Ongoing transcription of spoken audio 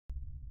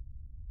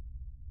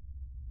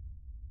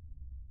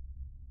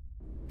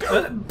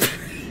What?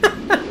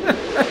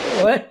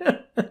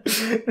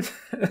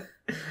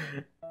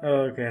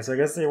 Okay, so I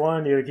guess they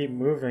wanted you to keep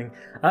moving.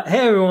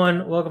 Hey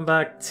everyone, welcome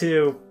back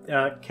to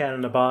Cat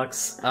in the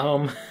Box.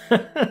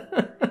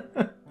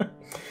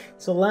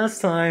 So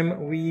last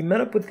time we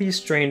met up with the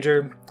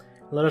stranger,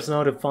 let us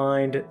know to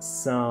find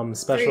some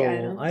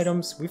special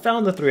items. We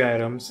found the 3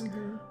 items,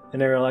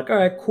 and they were like,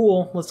 alright,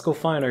 cool, let's go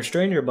find our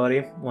stranger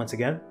buddy once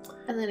again.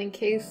 And then in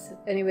case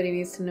anybody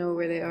needs to know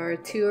where they are,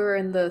 2 are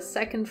in the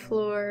 2nd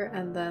floor,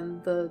 and then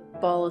the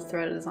ball of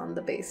thread is on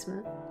the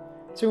basement.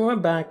 So we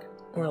went back,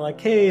 and we're like,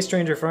 hey,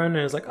 stranger friend,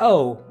 and it's like,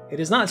 oh, it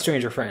is not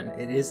stranger friend,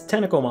 it is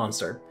tentacle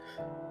monster.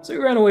 So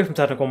we ran away from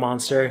tentacle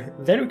monster,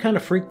 then we kind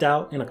of freaked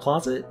out in a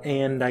closet,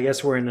 and I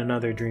guess we're in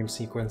another dream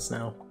sequence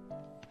now.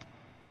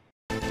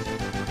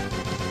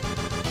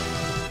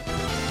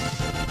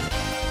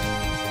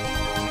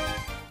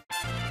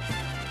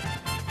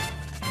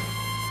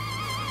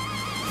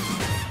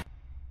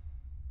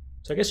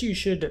 So I guess you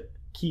should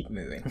keep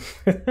moving.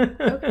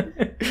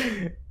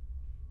 Okay.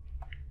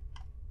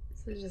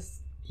 So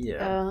just...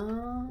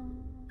 Yeah.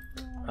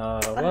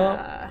 Gotcha,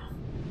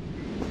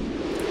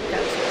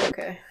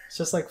 okay. It's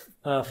just like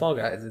Fall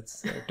Guys.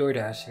 It's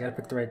DoorDash. You gotta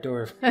pick the right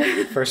door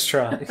first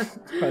try.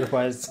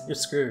 Otherwise, you're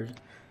screwed.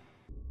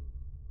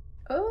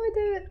 Oh, I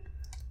did it.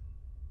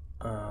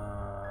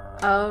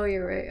 Oh,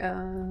 you're right.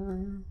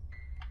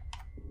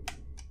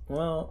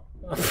 Well...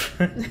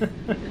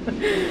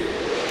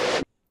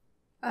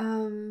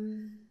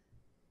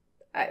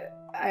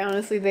 I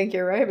honestly think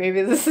you're right.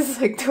 Maybe this is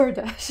like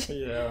DoorDash.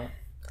 Yeah.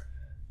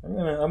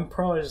 I'm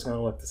probably just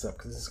gonna look this up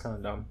because this is kind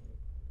of dumb.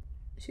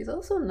 She's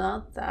also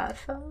not that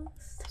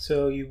fast.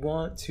 So you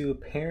want to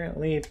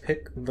apparently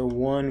pick the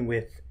one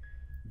with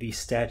the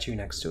statue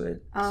next to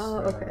it.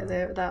 Oh, so, okay,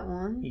 there, that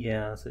one.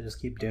 Yeah, so just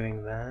keep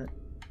doing that.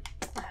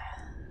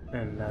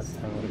 And that's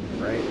how it would be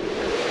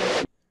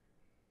right.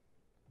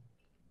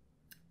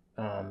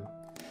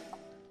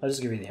 I'll just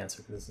give you the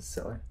answer because this is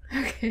silly.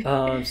 Okay.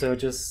 So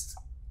just,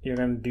 you're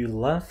gonna do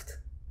left.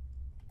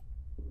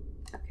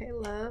 Okay,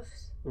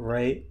 left.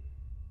 Right.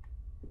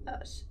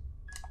 Gosh.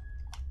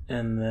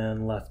 And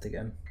then left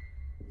again.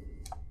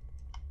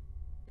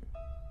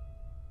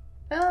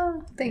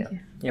 Oh, thank you.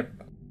 Yep.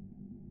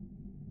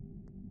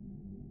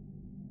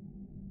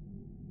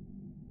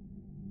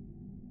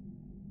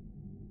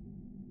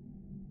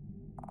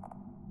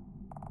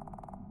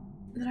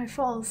 Did I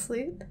fall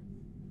asleep?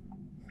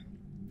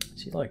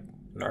 She like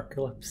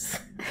narcolepsy.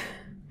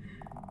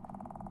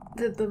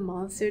 Did the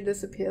monster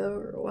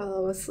disappear while I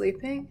was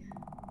sleeping?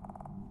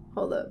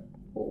 Hold up.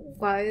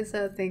 Why is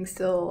that thing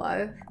still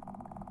alive?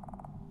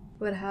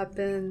 What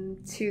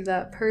happened to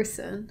that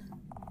person?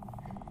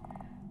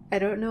 I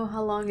don't know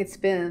how long it's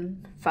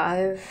been.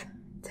 5,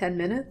 10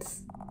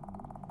 minutes?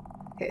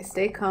 Okay,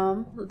 stay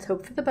calm. Let's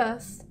hope for the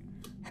best.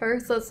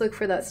 First, let's look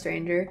for that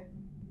stranger.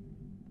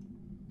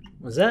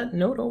 Was that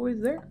note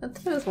always there?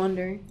 That's what I was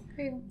wondering.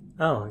 Hey.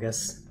 Oh, I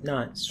guess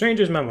not.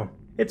 Stranger's memo.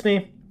 It's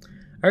me.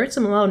 I heard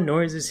some loud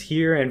noises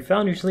here and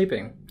found you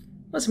sleeping.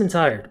 Must have been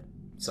tired.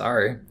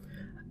 Sorry.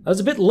 I was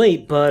a bit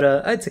late, but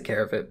I took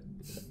care of it.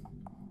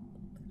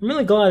 I'm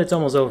really glad it's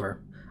almost over.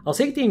 I'll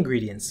take the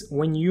ingredients.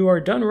 When you are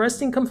done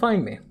resting, come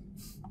find me.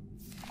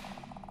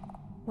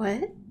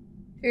 What?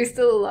 You're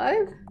still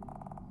alive?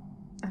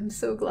 I'm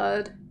so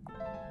glad.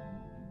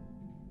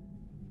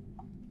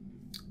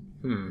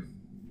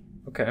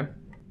 Okay.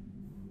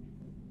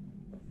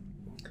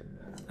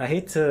 I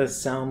hate to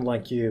sound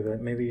like you,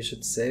 but maybe you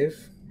should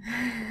save?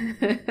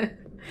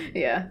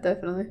 Yeah,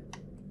 definitely.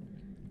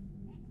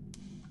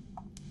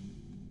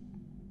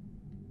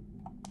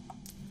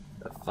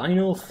 The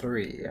final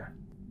 3.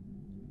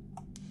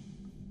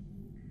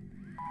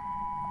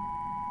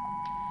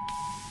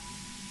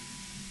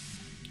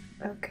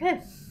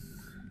 Okay.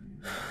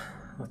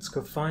 Let's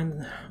go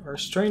find our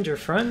stranger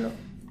friend.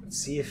 Let's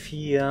see if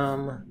he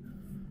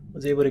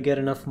was able to get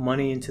enough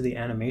money into the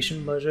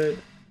animation budget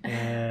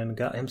and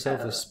got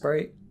himself a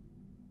sprite.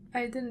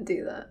 I didn't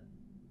do that.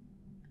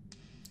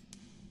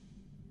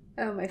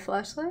 Oh, my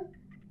flashlight?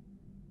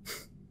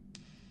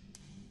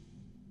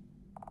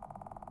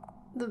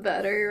 The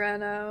battery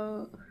ran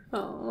out.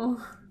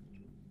 Oh.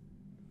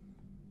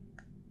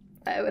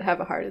 I would have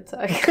a heart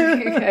attack.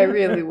 I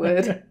really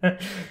would. Man,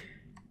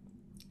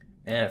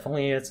 if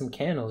only he had some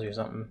candles or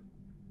something.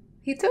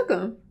 He took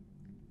them.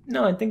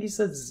 No, I think he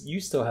says you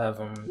still have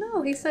them.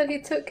 No, he said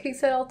he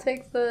said I'll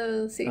take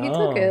the... See, he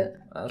took it.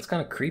 That's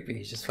kind of creepy.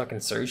 He just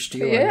fucking searched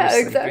you. Yeah,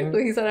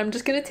 exactly. He said, I'm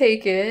just gonna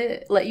take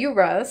it, let you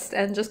rest,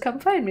 and just come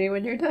find me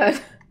when you're done.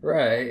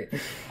 Right.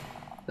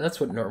 That's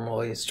what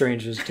normally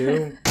strangers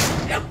do.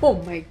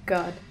 Oh my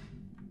god.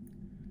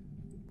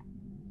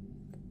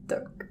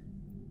 Dark.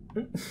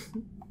 I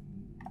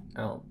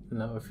don't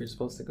know if you're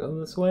supposed to go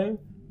this way.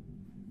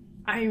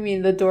 I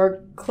mean, the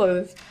door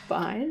closed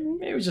behind me.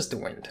 Maybe it was just the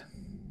wind.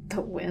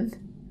 The wind?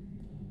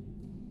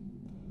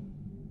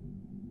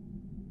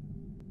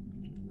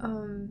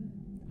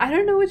 I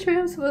don't know which way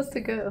I'm supposed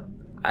to go.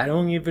 I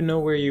don't even know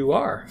where you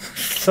are.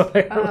 So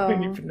I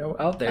don't even know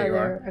how out there you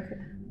are.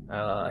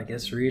 I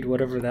guess read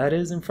whatever that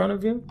is in front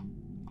of you.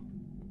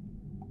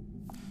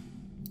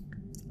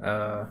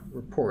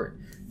 Report.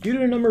 Due to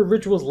the number of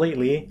rituals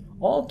lately,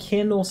 all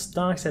candle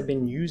stocks have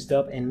been used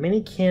up and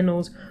many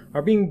candles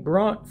are being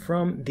brought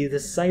from the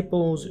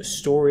disciples'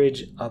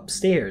 storage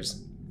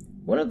upstairs.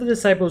 One of the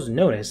disciples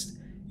noticed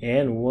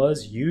and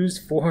was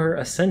used for her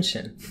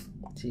ascension.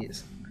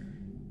 Jeez.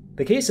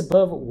 The case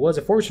above was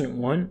a fortunate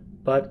one,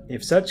 but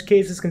if such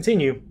cases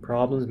continue,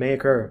 problems may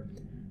occur.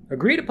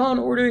 Agreed upon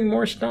ordering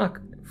more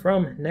stock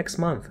from next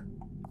month.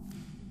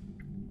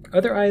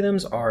 Other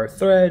items are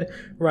thread,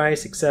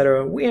 rice,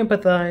 etc. We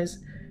empathize.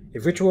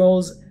 If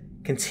rituals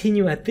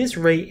continue at this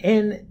rate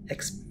and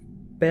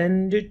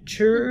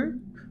expenditure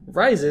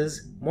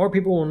rises, more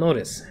people will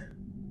notice.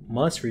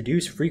 Must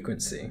reduce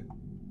frequency.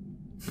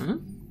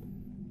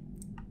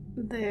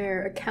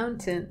 Their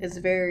accountant is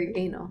very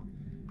anal.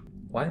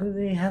 Why do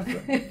they have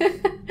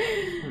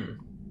that?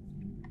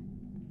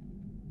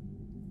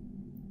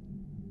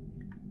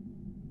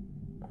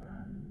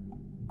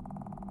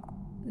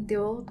 The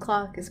old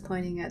clock is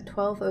pointing at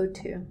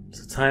 12:02.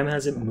 So time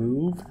hasn't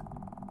moved?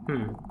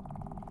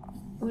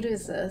 What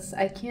is this?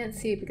 I can't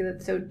see because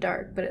it's so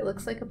dark, but it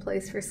looks like a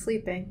place for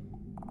sleeping.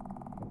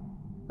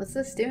 What's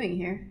this doing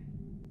here?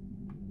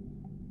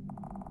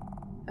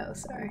 Oh,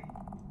 sorry.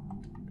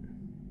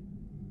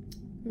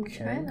 I'm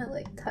trying to,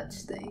 like, touch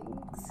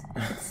things.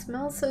 It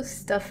smells so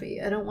stuffy.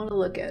 I don't want to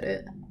look at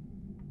it.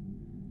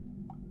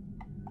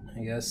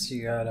 I guess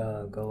you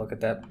gotta go look at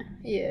that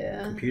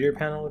computer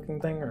panel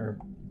looking thing, or...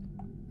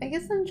 I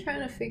guess I'm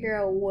trying to figure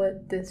out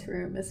what this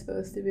room is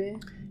supposed to be.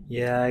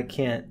 Yeah, I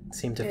can't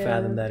seem to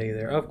fathom that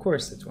either. Of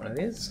course it's one of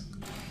these.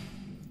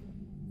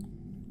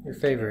 Your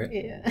favorite.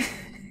 Yeah.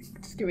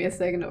 Just give me a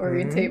second to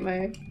orientate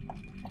my...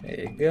 There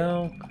you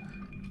go.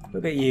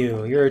 Look at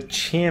you. You're a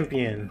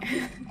champion.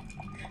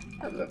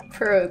 I'm a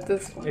pro at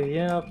this one.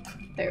 Yep.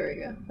 There we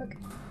go. Okay.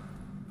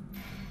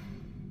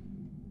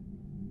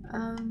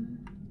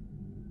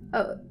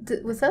 Oh,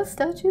 was that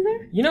statue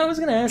there? You know, I was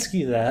going to ask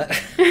you that.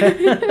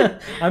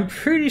 I'm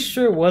pretty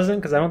sure it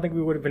wasn't, because I don't think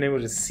we would have been able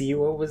to see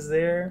what was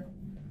there.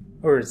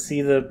 Or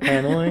see the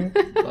paneling.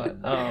 But,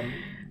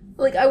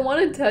 like, I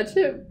want to touch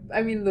it.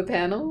 I mean, the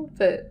panel.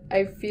 But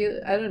I feel...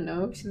 I don't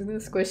know. She's going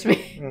to squish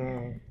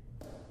me.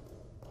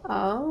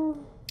 Oh.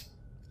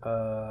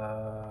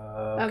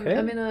 Okay.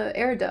 I'm in an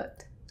air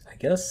duct. I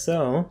guess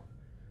so.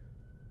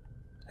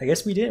 I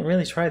guess we didn't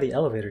really try the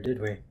elevator,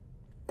 did we?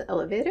 The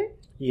elevator?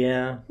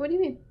 Yeah. What do you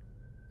mean?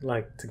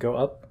 Like, to go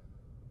up?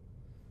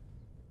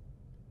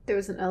 There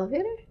was an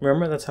elevator?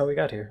 Remember, that's how we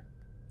got here.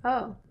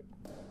 Oh.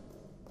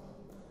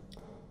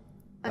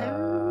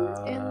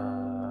 I'm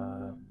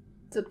in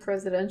the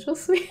presidential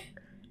suite?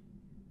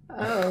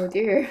 Oh,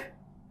 dear.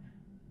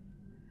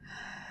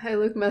 I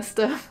look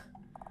messed up.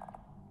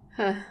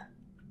 Huh.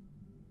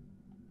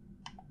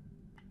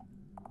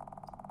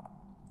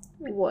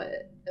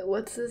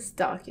 What's this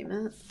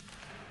document?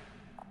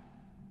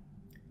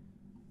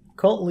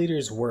 Cult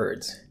leader's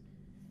words.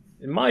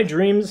 In my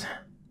dreams,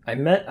 I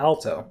met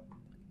Alto,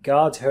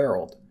 God's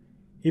herald.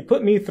 He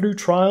put me through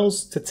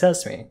trials to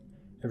test me,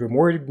 and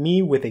rewarded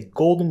me with a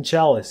golden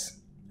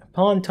chalice.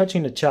 Upon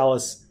touching the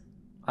chalice,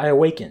 I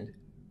awakened,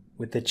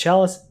 with the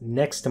chalice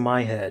next to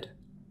my head.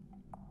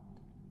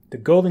 The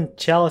golden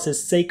chalice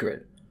is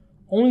sacred,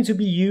 only to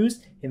be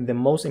used in the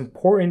most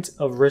important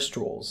of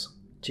rituals.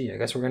 Gee, I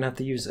guess we're gonna have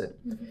to use it.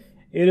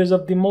 It is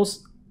of the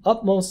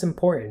utmost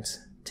importance.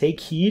 Take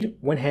heed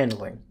when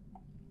handling.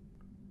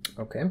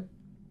 Okay.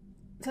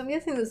 So I'm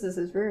guessing this is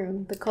his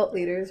room, the cult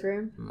leader's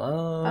room.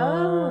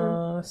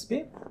 Must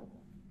be.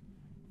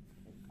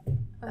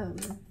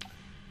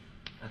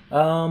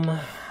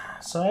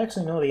 So I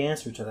actually know the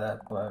answer to that,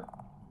 but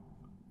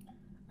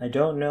I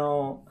don't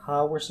know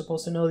how we're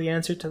supposed to know the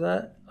answer to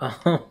that.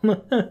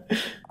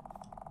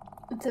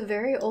 It's a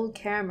very old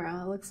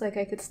camera. It looks like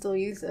I could still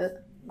use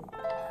it.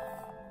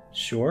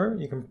 Sure,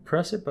 you can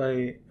press it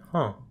by...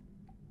 Huh.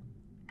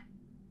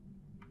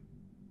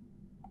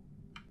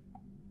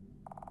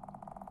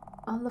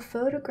 On the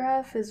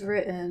photograph is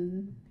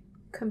written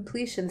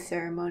completion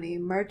ceremony,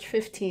 March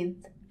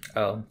 15th.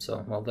 Oh,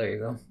 so, well, there you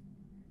go.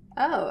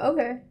 Oh,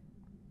 okay.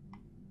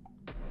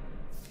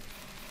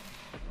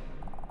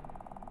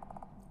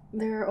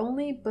 There are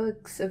only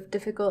books of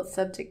difficult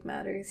subject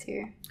matters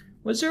here.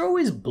 Was there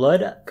always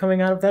blood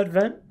coming out of that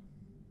vent?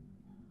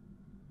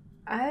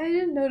 I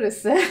didn't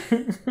notice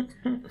that.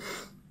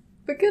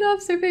 But good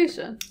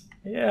observation.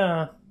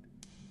 Yeah.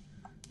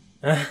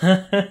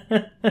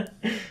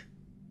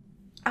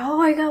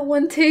 Oh, I got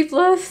one tape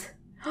left.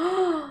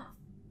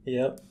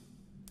 Yep.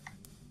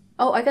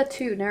 Oh, I got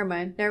two. Never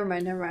mind.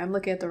 I'm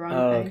looking at the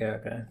wrong thing.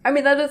 Okay. I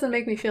mean, that doesn't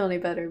make me feel any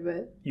better,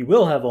 but... You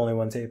will have only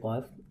one tape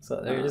left,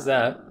 so there's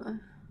that.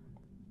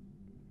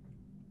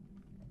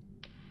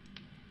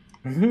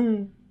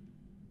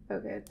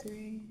 Okay,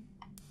 3.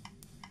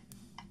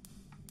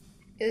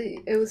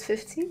 It was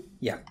 15?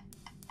 Yeah.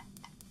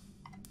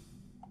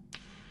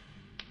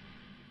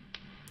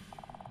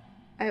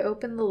 I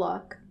opened the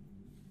lock.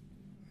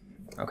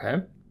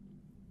 Okay.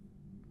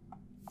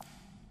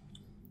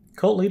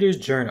 Cult Leader's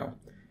Journal.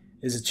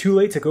 Is it too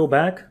late to go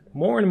back?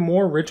 More and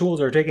more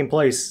rituals are taking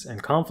place,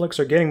 and conflicts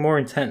are getting more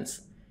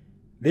intense.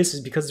 This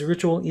is because the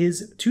ritual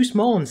is too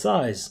small in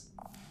size.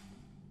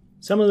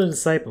 Some of the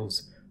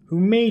disciples, who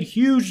made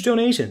huge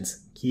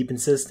donations, keep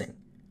insisting.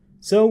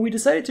 So we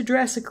decided to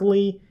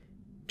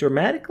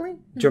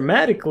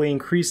dramatically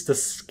increase the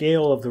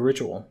scale of the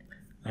ritual.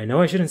 I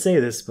know I shouldn't say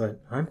this,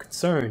 but I'm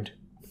concerned.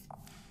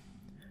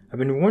 I've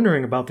been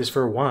wondering about this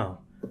for a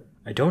while.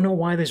 I don't know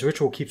why this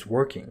ritual keeps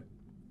working.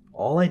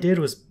 All I did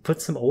was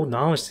put some old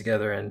knowledge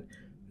together and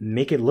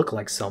make it look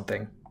like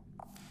something.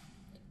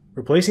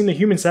 Replacing the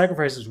human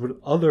sacrifices with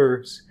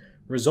others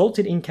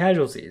resulted in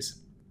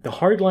casualties. The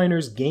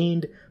hardliners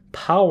gained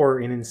power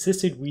and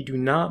insisted we do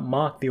not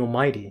mock the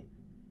Almighty.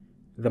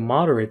 The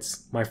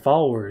moderates, my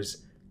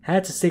followers,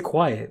 had to stay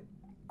quiet.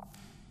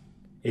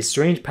 A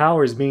strange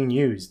power is being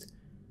used.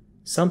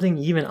 Something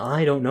even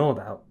I don't know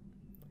about.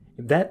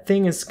 If that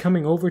thing is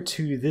coming over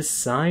to this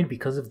side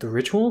because of the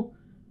ritual,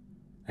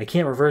 I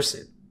can't reverse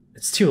it.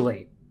 It's too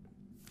late.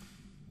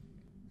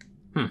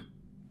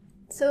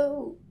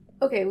 So,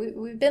 okay,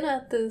 we've been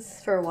at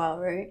this for a while,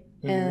 right?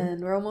 Mm-hmm.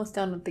 And we're almost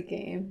done with the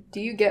game.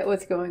 Do you get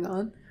what's going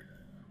on?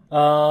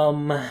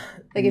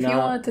 Like if you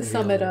wanted to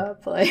sum it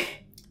up,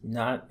 like...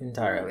 Not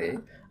entirely.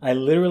 I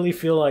literally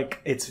feel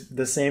like it's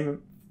the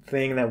same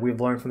thing that we've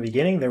learned from the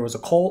beginning. There was a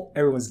cult,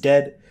 everyone's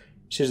dead,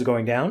 shit is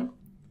going down.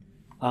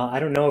 I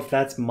don't know if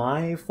that's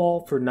my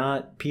fault for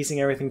not piecing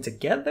everything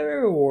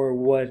together or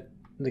what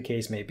the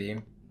case may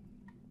be.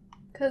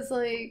 Because,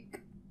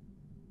 like,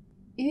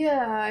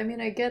 yeah, I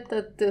mean, I get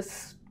that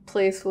this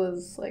place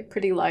was, like,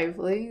 pretty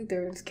lively.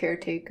 There's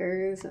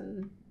caretakers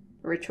and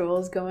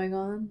rituals going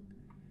on.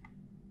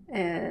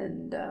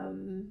 And,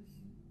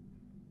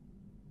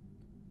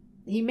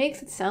 he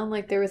makes it sound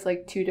like there was,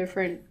 like, two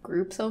different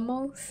groups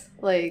almost.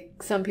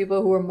 Like, some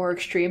people who were more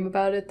extreme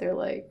about it, they're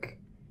like...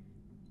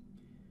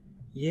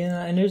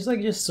 Yeah, and there's,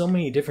 like, just so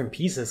many different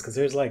pieces, because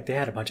there's, like, they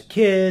had a bunch of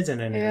kids,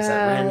 and then there's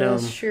that random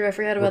that's true. I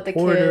forgot about the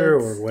kids.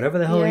 or whatever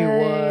the hell he was.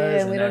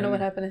 Yeah, and we don't know what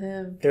happened to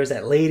him. There's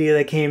that lady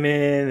that came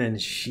in,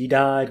 and she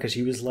died because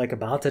she was, like,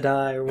 about to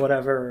die or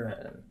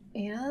whatever.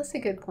 Yeah, that's a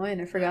good point.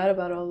 I forgot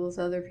about all those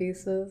other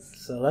pieces.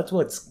 So that's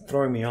what's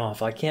throwing me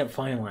off. I can't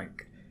find,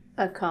 like...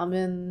 A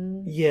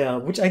common... Yeah,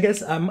 which I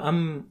guess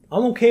I'm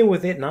okay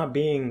with it not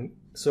being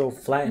so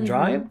flat and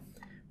dry. Mm-hmm.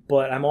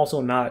 But I'm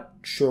also not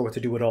sure what to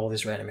do with all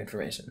this random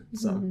information.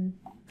 So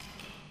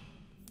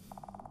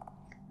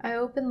I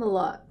opened the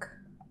lock.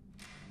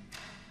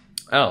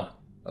 Oh,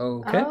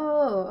 okay.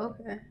 Oh,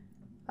 okay.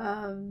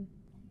 I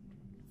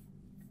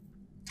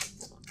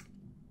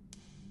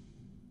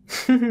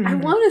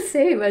want to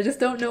save. I just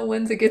don't know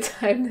when's a good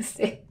time to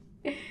save.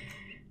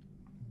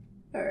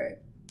 All right.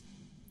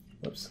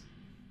 Whoops.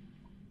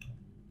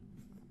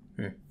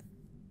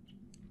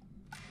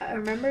 I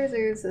remember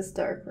there's this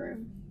dark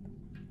room.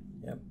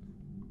 Yep.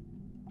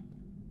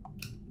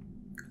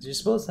 You're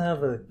supposed to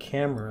have a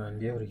camera and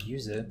be able to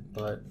use it,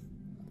 but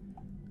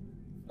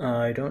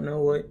I don't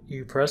know what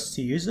you press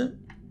to use it.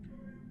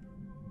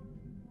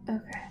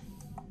 Okay.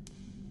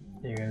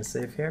 You're gonna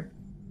save here?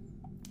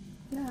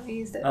 No, I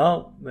used it.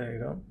 Oh, there you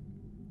go.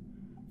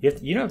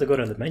 You don't have to go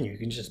to the menu. You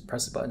can just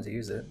press the button to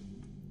use it.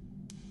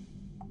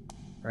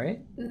 Right?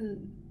 You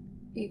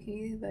can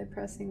use it by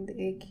pressing the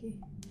A key.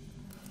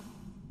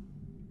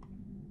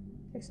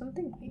 There's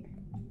something here.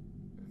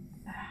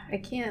 I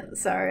can't.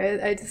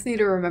 Sorry, I just need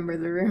to remember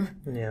the room.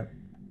 Yeah.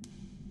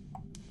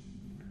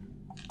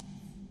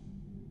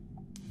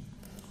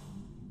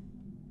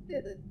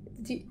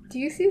 Do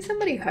you see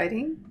somebody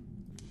hiding?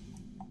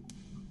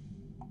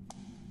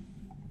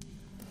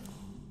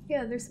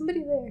 Yeah, there's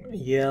somebody there.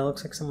 Yeah, it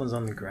looks like someone's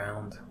on the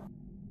ground.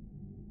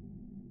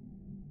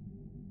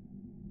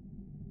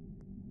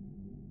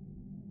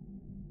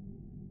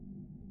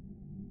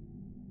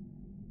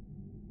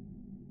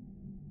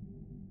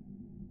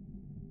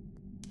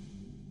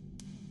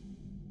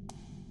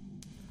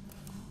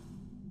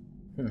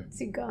 Is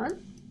he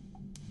gone?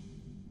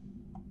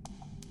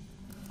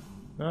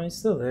 No, he's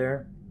still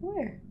there.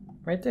 Where?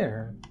 Right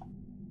there.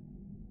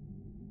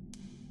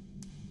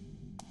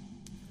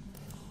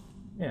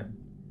 Yeah.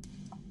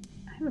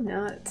 I'm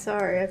not.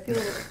 Sorry, I feel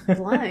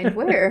blind.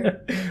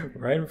 Where?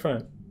 Right in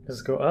front.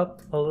 Just go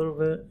up a little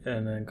bit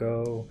and then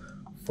go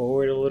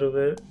forward a little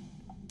bit.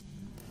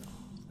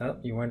 Oh,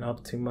 you went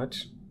up too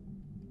much.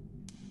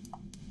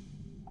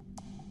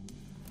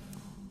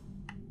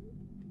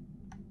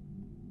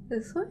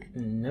 This way?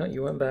 No,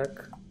 you went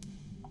back.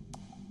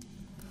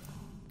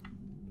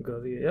 Go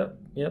the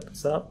yep,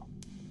 stop.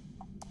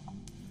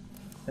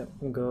 Yep,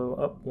 go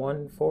up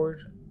one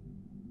forward.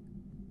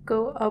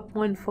 Go up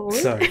one forward?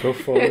 Sorry, go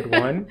forward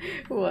one.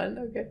 One,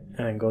 okay.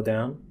 And then go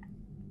down.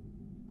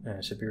 And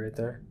it should be right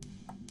there.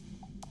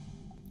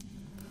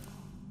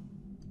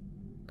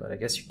 But I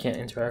guess you can't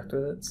interact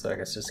with it, so I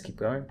guess just keep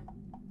going.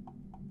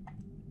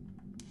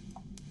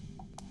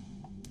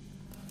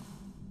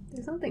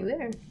 There's something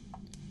there.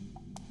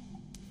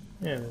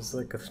 Yeah, there's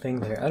like a thing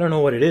there. I don't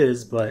know what it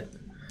is, but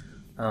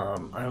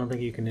I don't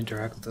think you can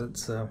interact with it,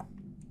 so...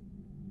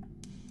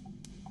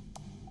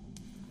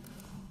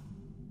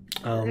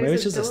 Oh, There's maybe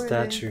it's a just a door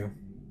there. statue.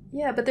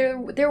 Yeah, but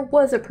there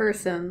was a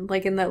person,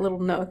 like, in that little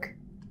nook.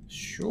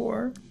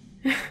 Sure.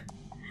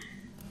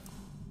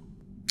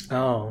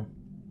 Oh,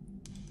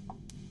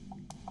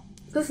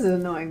 This is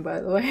annoying, by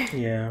the way.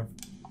 yeah.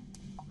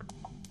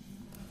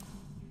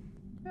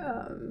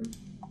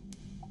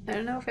 I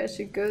don't know if I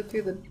should go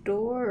through the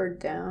door or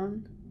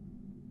down.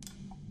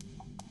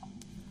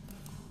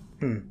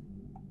 Hmm.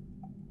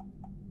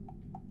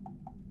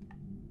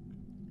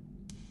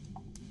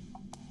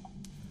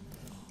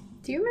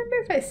 Do you remember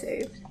if I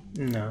saved?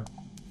 No.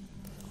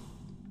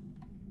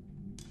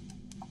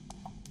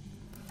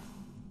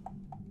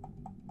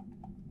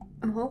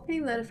 I'm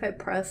hoping that if I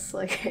press,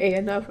 like, A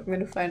enough, I'm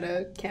gonna find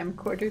a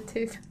camcorder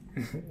tape.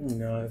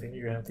 No, I think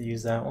you're gonna have to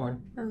use that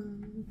one.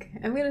 Okay.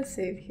 I'm gonna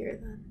save here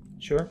then.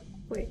 Sure.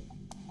 Wait.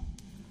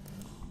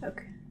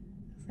 Okay.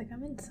 It's like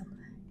I'm in something.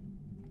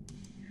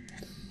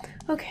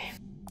 Okay.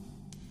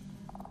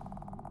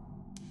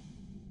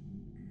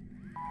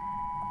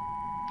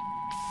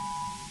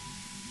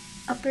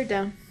 Up or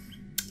down?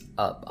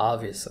 Up,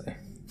 obviously.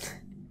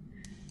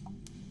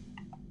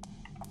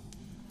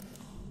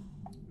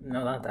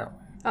 No, not that one.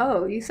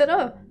 Oh, you said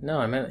up. No,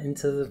 I meant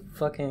into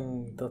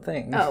the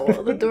thing. Oh,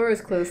 well, the door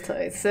is closed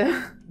tight, so.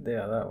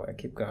 Yeah, that way.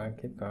 Keep going,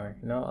 keep going.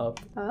 No, up.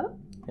 Up?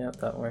 Yep,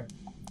 that way.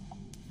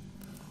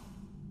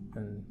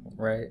 And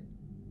right.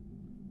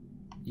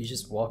 You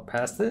just walk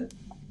past it?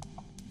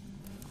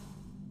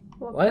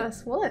 Walk What?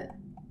 past what?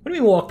 What do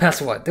you mean walk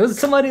past what? There was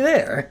somebody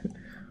there.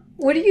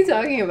 What are you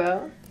talking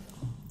about?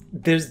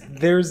 There's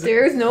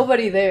There's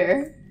nobody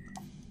there.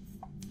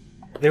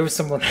 there was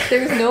someone there.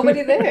 There's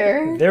nobody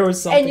there. There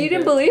was something And you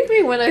didn't there. believe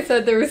me when I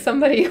said there was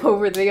somebody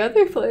over the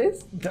other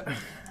place.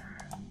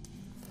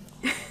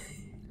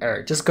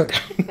 Alright, just go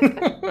down.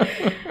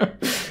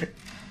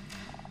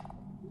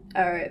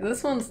 Alright,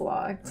 this one's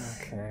locked.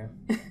 Okay.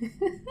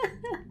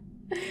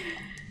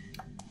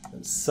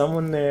 There's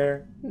someone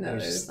there. No, They're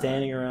there's just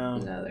standing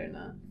around, No, they're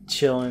not.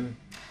 chilling.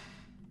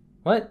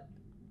 What?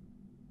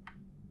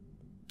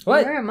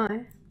 What? Where am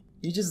I?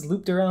 You just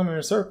looped around in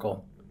a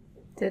circle.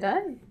 Did I?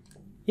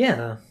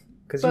 Yeah.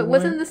 But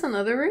wasn't this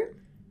another room?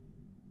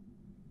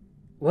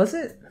 Was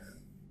it?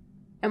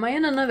 Am I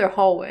in another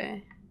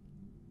hallway?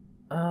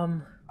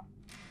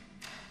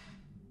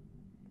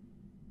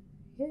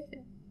 Yeah.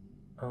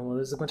 Oh, well,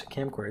 there's a bunch of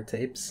camcorder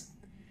tapes.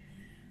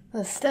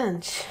 The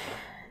stench.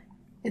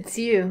 It's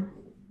you.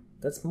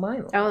 That's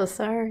mine. Oh,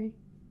 sorry.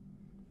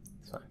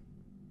 It's fine.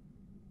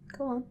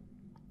 Go on.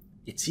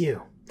 It's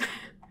you.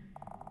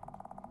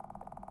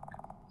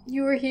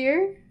 You were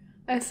here?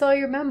 I saw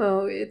your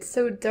memo. It's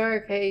so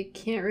dark I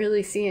can't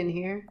really see in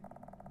here.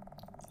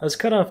 I was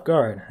caught off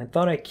guard. I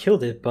thought I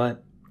killed it,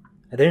 but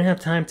I didn't have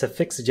time to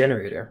fix the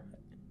generator.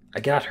 I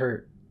got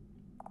hurt.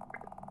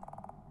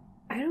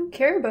 I don't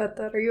care about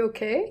that. Are you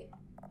okay?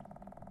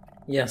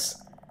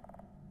 Yes.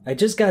 I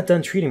just got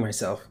done treating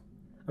myself.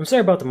 I'm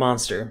sorry about the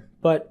monster,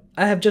 but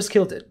I have just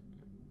killed it.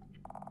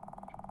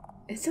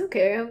 It's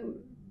okay. I'm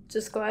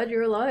just glad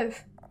you're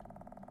alive.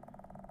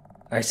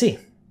 I see.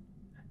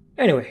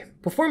 Anyway,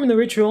 performing the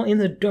ritual in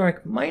the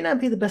dark might not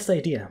be the best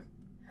idea.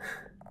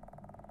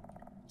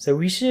 So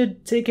we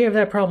should take care of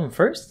that problem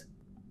first?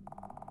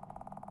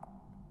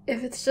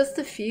 If it's just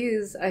a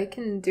fuse, I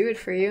can do it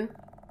for you.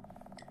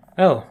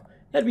 Oh,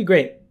 that'd be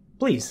great.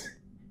 Please,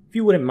 if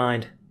you wouldn't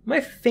mind. My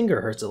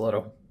finger hurts a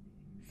little.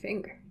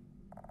 Finger.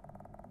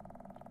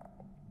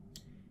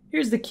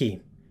 Here's the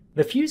key.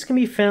 The fuse can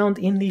be found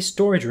in the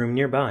storage room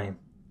nearby.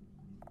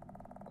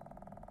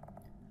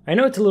 I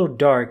know it's a little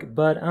dark,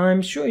 but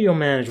I'm sure you'll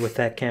manage with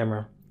that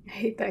camera. I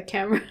hate that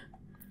camera.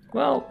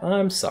 Well,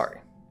 I'm sorry.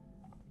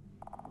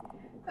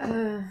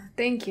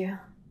 Thank you.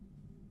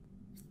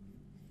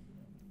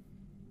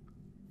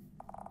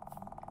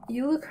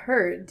 You look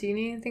hurt. Do you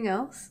need anything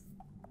else?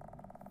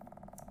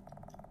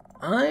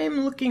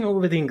 I'm looking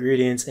over the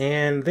ingredients,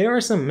 and there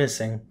are some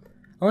missing.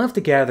 I'll have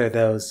to gather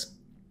those.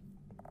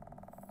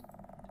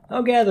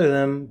 I'll gather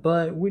them,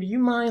 but would you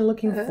mind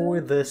looking for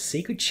the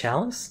sacred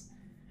chalice?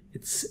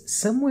 It's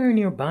somewhere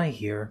nearby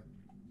here.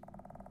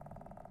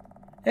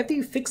 After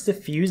you fix the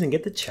fuse and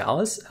get the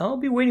chalice, I'll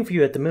be waiting for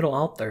you at the middle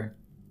altar.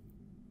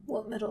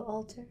 What middle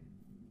altar?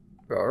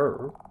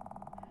 Brr.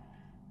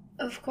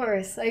 Of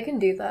course, I can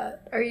do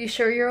that. Are you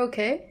sure you're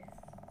okay?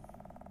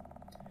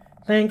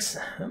 Thanks.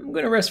 I'm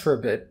gonna rest for a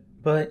bit,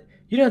 but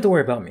you don't have to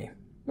worry about me.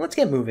 Let's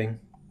get moving.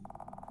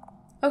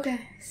 Okay,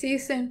 see you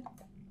soon.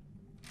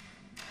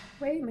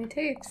 Wait, my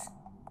tapes.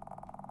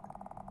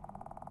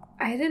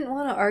 I didn't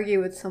want to argue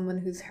with someone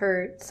who's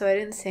hurt, so I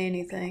didn't say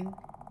anything.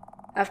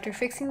 After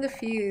fixing the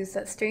fuse,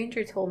 that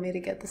stranger told me to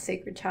get the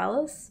sacred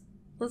chalice.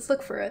 Let's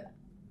look for it.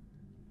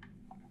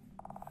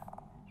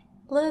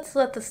 Let's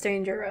let the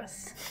stranger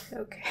rest.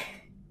 Okay.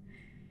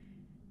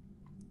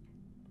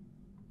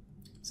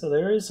 So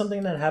there is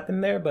something that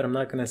happened there, but I'm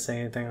not going to say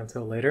anything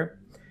until later.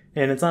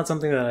 And it's not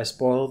something that I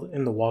spoiled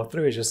in the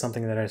walkthrough, it's just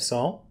something that I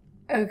saw.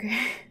 Okay.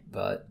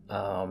 But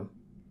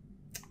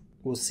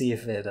we'll see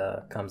if it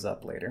comes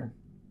up later.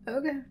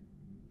 Okay.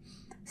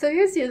 So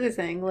here's the other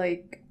thing,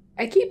 like,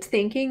 I keep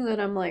thinking that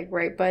I'm like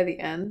right by the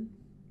end,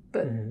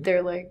 but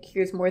they're like,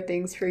 here's more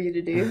things for you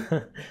to do.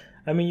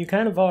 I mean, you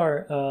kind of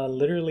are.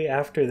 Literally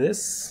after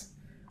this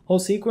whole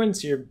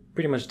sequence, you're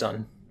pretty much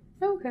done.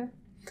 Okay.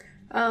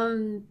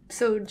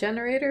 So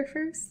generator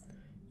first?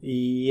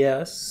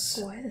 Yes.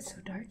 Why is it so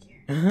dark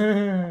here?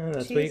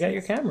 That's where you got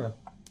your camera.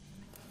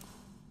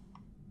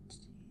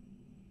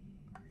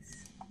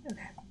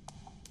 Okay.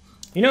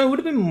 You know, it would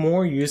have been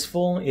more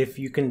useful if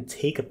you can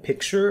take a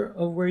picture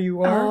of where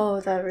you are.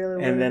 Oh, that really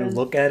would. And then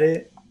look at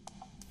it.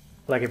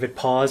 Like if it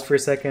paused for a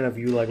second of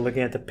you like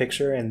looking at the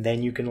picture, and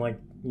then you can like,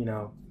 you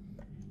know,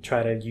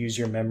 try to use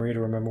your memory to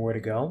remember where to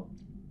go.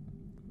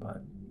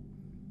 But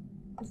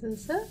is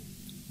this it?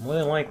 More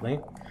than likely.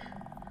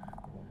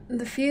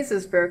 The fuse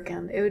is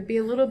broken. It would be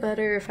a little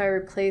better if I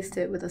replaced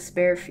it with a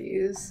spare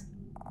fuse.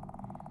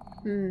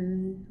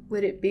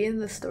 Would it be in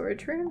the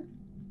storage room?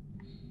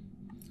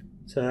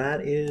 So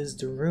that is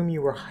the room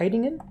you were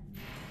hiding in?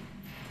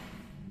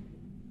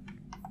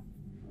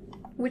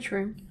 Which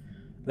room?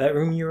 That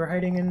room you were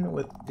hiding in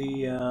with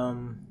the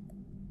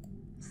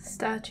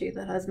statue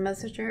that has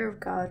Messenger of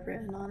God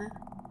written on it.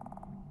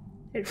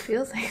 It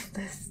feels like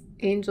this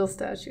angel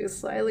statue is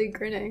slyly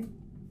grinning.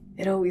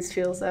 It always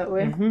feels that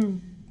way.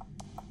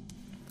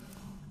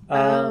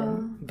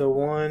 The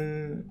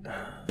one,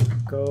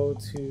 go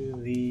to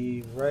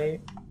the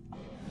right.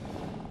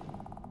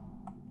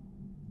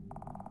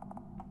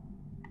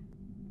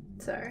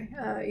 Sorry,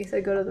 you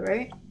said go to the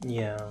right?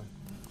 Yeah.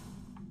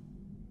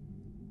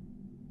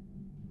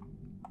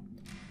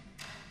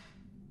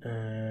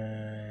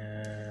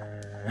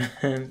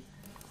 And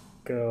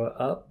go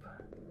up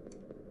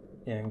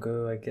and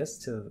go, I guess,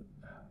 to...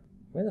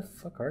 Where the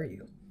fuck are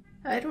you?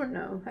 I don't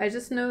know. I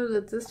just know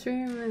that this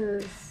room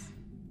is...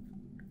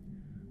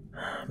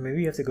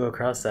 Maybe you have to go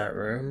across that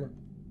room.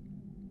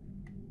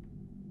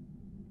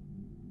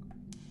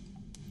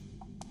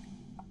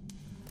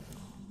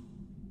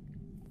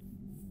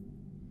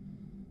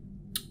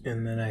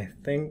 And then I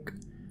think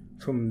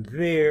from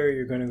there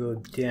you're gonna go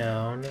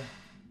down.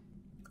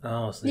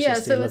 Oh, so yeah,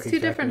 so it's two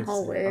different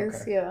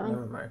hallways. Okay. Yeah.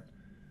 Never mind.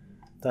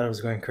 Thought I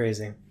was going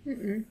crazy.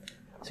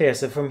 So yeah,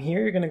 so from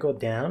here you're gonna go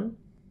down.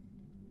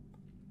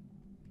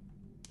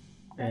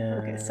 And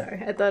okay,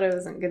 sorry. I thought I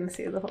wasn't gonna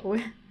see the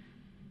hallway.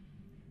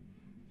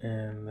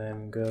 And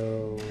then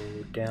go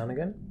down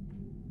again.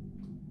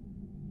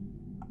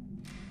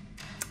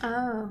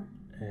 Oh.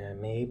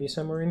 And maybe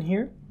somewhere in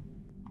here.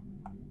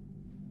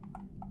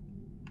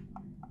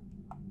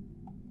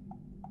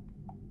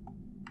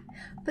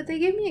 But they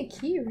gave me a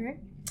key, right?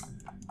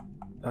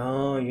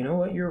 Oh, you know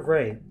what? You're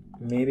right.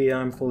 Maybe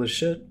I'm full of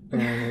shit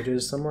and it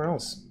is somewhere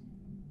else.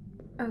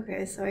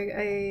 Okay, so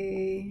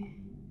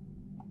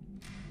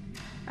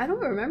I don't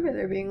remember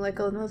there being like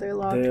another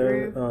locked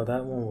room. Oh,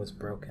 that one was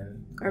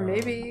broken. Or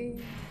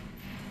maybe...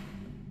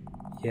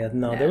 Yeah,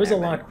 no, there was a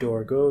locked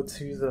door. Go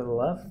to the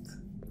left.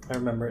 I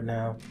remember it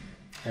now.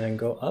 And then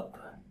go up.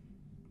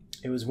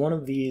 It was one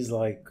of these,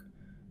 like,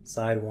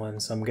 side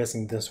ones. So I'm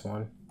guessing this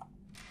one.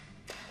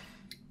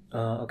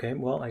 Okay,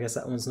 well, I guess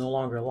that one's no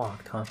longer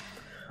locked, huh?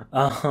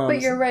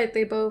 But you're right,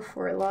 they both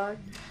were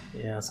locked.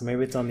 Yeah, so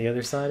maybe it's on the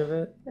other side of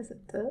it? Is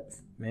it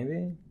this?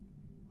 Maybe?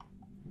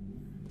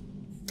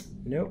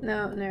 Nope.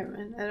 No, never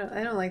mind.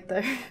 I don't like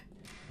that.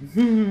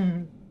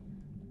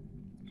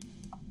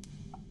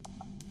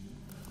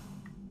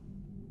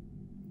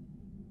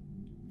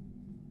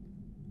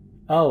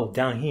 Oh,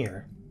 down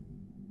here.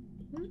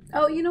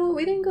 Oh, you know what?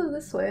 We didn't go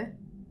this way.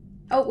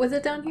 Oh, was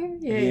it down here?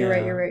 Yeah, you're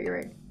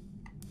right.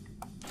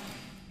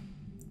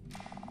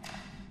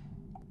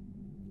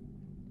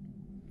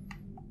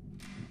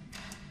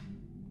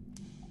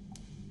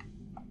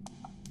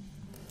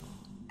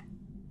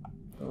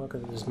 Look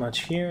at there's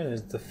much here.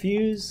 There's the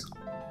fuse.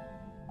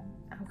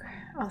 Okay,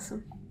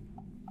 awesome.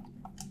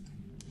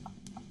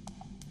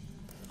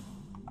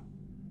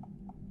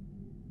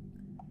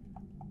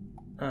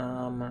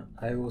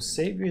 I will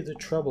save you the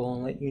trouble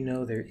and let you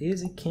know there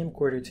is a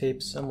camcorder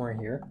tape somewhere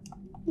here.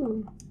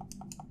 Ooh.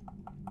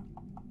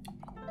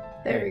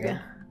 There we go.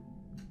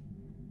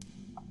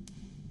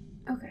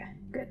 Okay,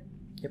 good.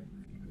 Yep.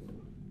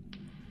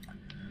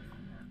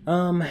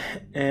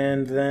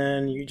 And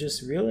then you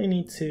just really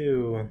need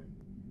to...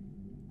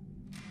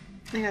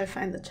 I gotta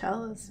find the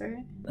chalice,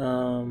 right?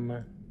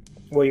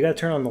 Well, you gotta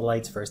turn on the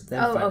lights first,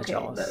 then find okay. the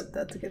chalice.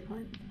 That's a good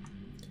point.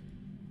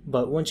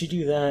 But once you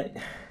do that,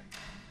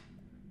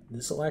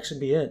 this will actually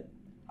be it.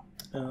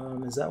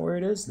 Is that where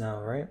it is?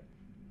 No, right?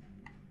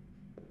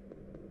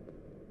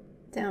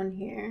 Down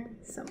here,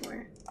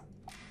 somewhere.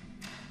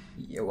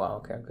 Yeah, wow,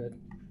 okay, good.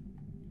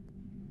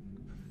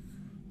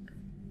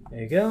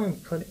 There you go,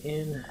 and put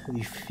in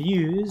the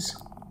fuse.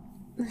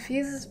 The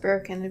fuse is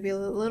broken. It'd be a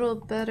little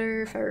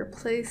better if I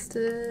replaced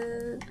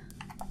it.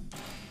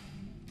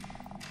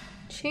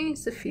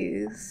 Change the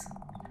fuse.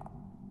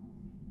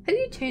 How do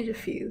you change a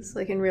fuse,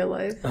 like in real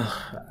life?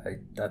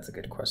 That's a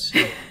good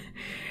question.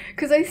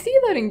 Because I see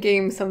that in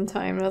games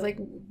sometime, and I was like,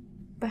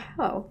 but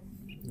how?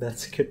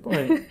 That's a good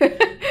point.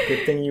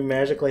 Good thing you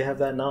magically have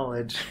that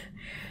knowledge.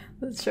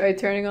 Let's try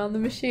turning on the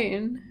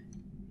machine.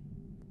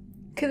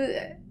 Because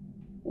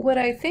what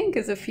I think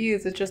is a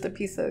fuse is just a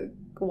piece of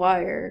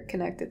wire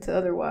connected to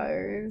other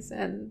wires,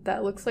 and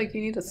that looks like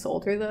you need to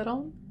solder that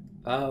on.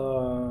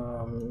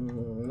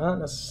 Not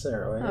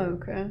necessarily. Oh,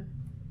 okay.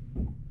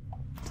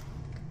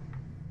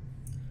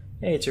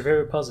 Hey, it's your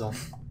favorite puzzle.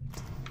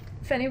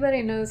 If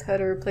anybody knows how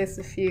to replace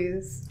the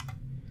fuse,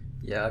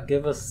 Yeah,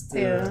 give us the...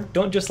 Yeah.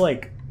 Don't just,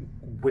 like,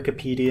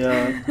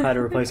 Wikipedia how to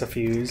replace a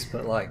fuse,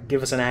 but, like,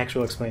 give us an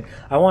actual explanation.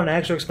 I want an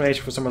actual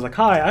explanation for someone's like,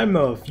 hi, I'm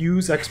a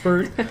fuse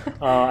expert.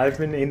 I've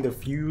been in the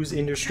fuse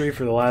industry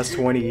for the last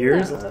 20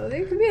 years. No,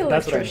 they could be an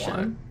That's what I electrician.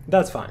 want.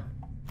 That's fine.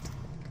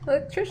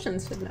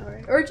 Electricians should know,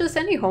 right? Or just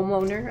any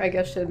homeowner, I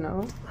guess, should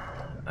know.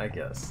 I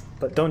guess.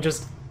 But don't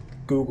just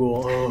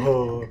Google,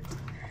 oh,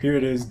 here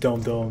it is,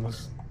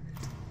 dum-dums.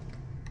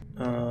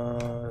 So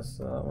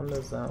that one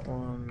does that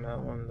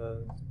one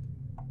does...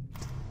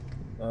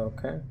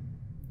 Okay.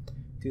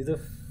 Do the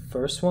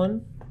first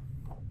one.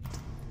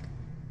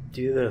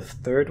 Do the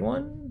third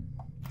one.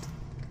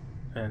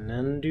 And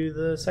then do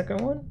the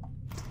second one.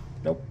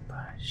 Nope.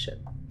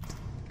 Shit.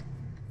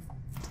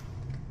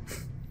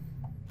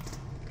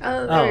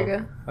 Oh, there we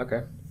go.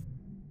 Okay.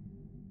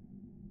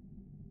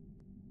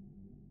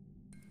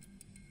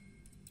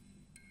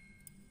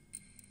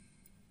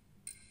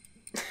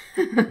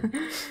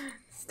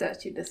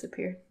 Statue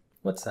disappeared.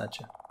 What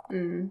statue?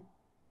 I'm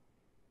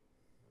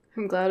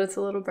glad it's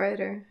a little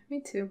brighter.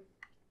 Me too.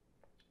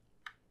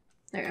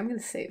 Alright, I'm gonna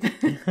save.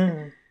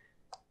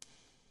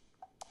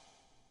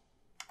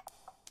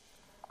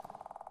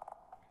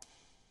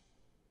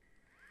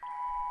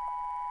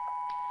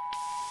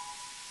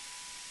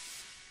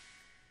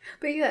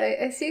 But yeah,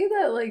 I see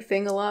that like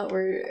thing a lot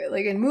where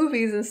like in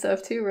movies and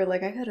stuff too, where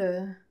like I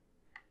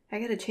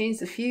gotta change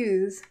the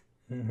fuse.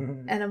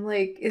 And I'm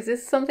like, is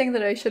this something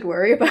that I should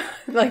worry about?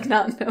 Like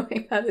not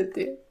knowing how to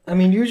do? I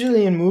mean,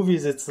 usually in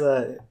movies it's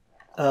the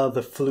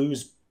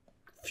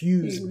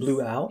fuse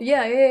blew out.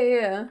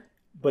 Yeah.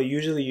 But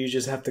usually you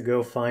just have to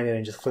go find it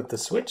and just flip the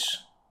switch.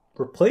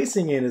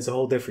 Replacing it is a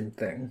whole different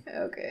thing.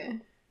 Okay.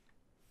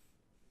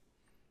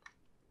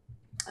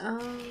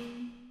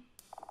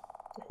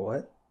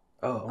 What?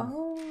 Oh.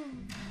 Oh.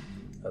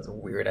 That's a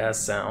weird ass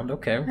sound.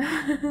 Okay.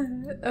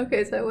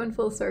 Okay, so I went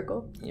full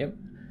circle. Yep.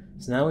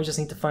 So now we just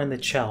need to find the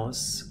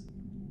chalice.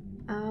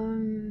 I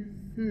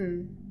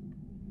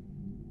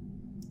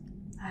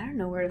don't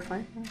know where to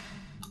find that.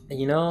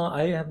 You know,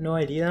 I have no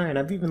idea, and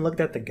I've even looked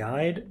at the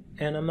guide,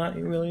 and I'm not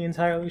really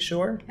entirely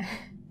sure.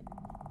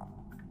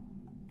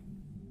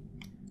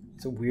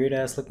 It's a weird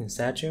ass looking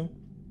statue.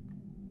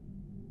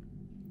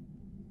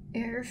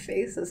 Yeah, her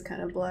face is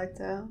kind of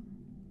blacked out.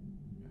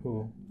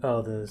 Who?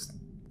 Oh, the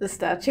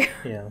statue.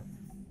 Yeah.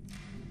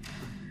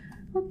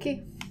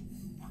 Okay.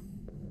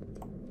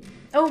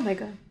 Oh my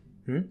god.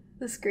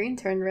 The screen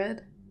turned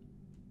red.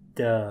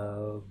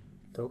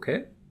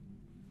 Okay.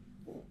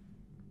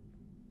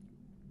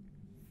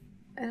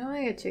 I don't want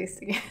to get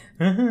chased again.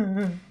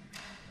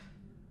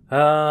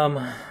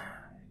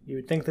 You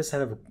would think this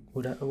had a...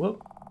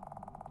 Whoop.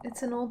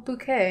 It's an old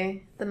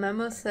bouquet. The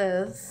memo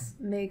says,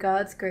 "May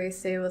God's grace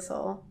save us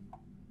all."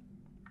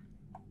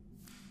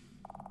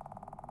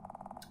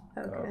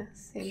 Okay,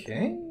 same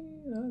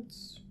thing.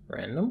 That's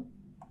random.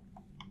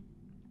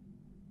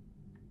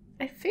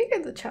 I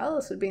figured the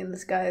chalice would be in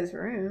this guy's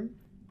room.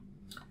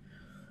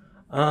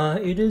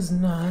 It is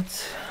not.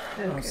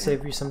 Okay. I'll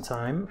save you some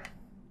time.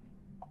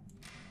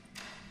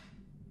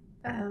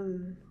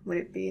 Would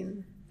it be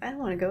in... I don't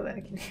want to go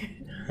back in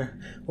here.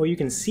 Well, you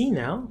can see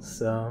now,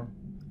 so...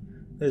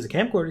 There's a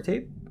camcorder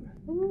tape.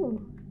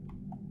 Ooh.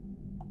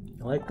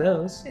 I like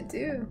those. I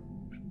do.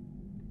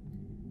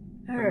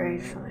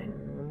 Alright, fine.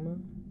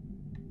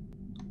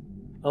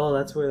 Oh,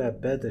 that's where that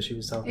bed that she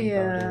was talking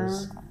about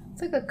is.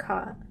 It's like a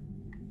cot.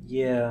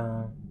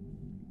 Yeah.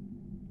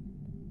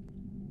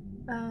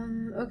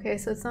 Okay,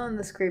 so it's not in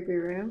the scrapey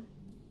room.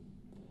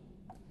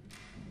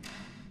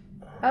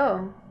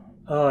 Oh.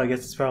 Oh, I guess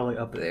it's probably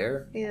up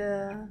there.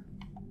 Yeah.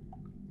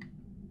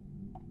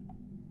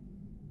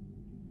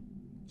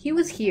 He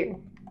was here.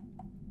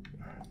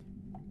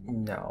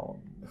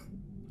 No.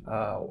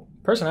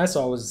 Person I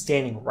saw was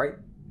standing right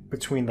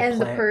between the plant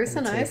And the person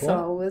and the I table.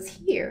 saw was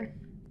here.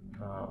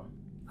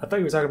 I thought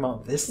you were talking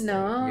about this thing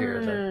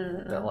here.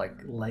 No. The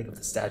like leg of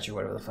the statue,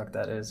 whatever the fuck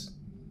that is.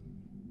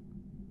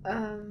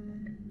 But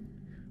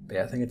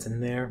yeah, I think it's in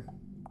there.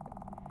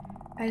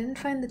 I didn't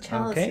find the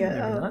chalice Okay, yet.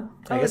 maybe Oh. not.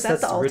 Oh, I guess is that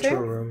that's the the altar?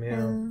 ritual room,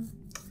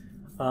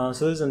 yeah.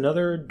 So there's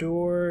another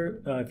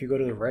door if you go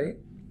to the right.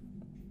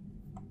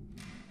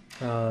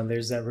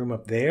 There's that room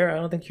up there. I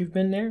don't think you've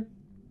been there.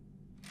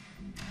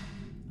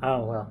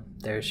 Oh, well,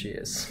 there she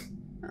is.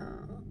 I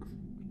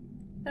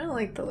don't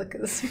like the look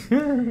of this.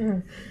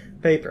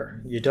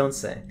 Paper, you don't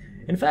say.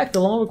 In fact, the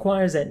law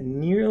requires that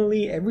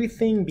nearly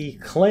everything be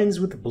cleansed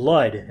with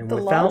blood. And The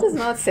law does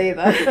not say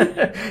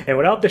that. And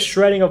without the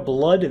shredding of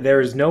blood,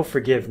 there is no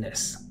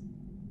forgiveness.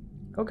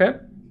 Okay.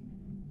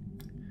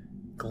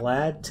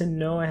 Glad to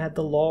know I had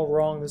the law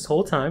wrong this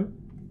whole time.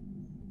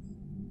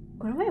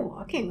 What am I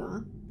walking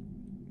on?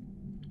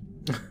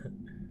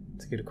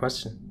 That's a good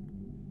question.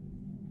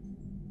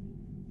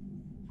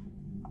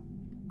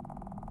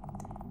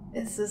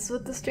 Is this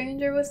what the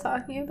stranger was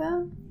talking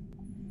about?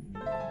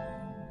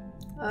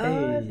 Oh,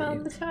 Hey. I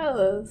found the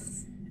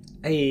chalice.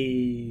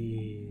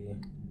 Hey.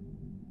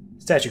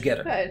 Statue, get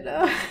it. I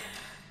know.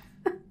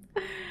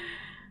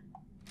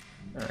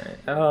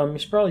 Alright, you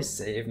should probably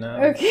save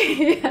now.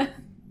 Okay, yeah.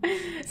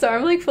 So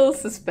I'm like full of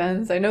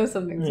suspense. I know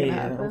something's gonna Yeah.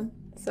 happen.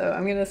 So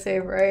I'm gonna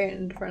save right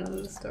in front of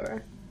the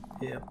store.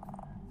 Yeah.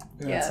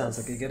 That Yes. sounds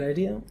like a good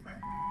idea.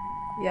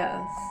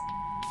 Yes.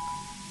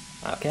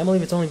 I can't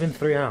believe it's only been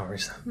 3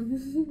 hours.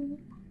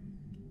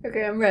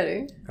 Okay, I'm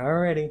ready.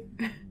 Alrighty.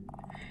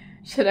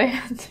 Should I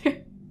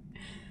answer?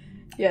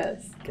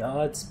 Yes.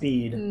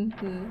 Godspeed.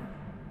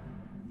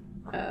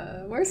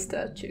 More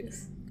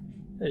statues.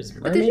 There's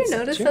But did you mermaid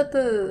notice statue?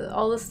 that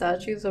all the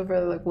statues are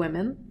like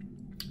women?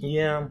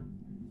 Yeah.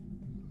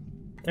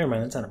 Never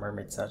mind, that's not a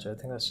mermaid statue. I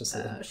think that's just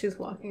a... She's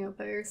walking up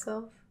by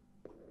herself.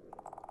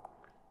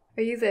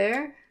 Are you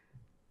there?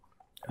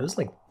 Are those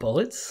like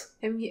bullets?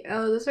 I'm here.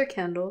 Oh, those are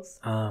candles.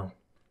 Oh,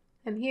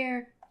 I'm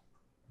here.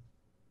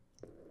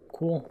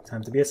 cool.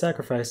 Time to be a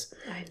sacrifice.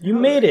 I know, You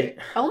made it!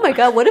 Oh my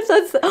god, what if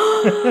that's...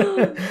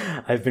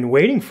 I've been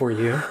waiting for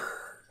you.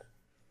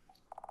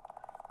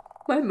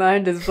 My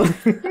mind is blown.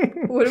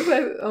 What if I...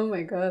 Oh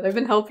my god, I've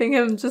been helping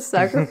him just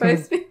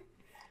sacrifice me.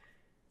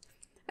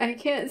 I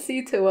can't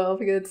see too well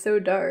because it's so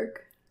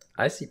dark.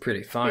 I see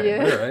pretty fine.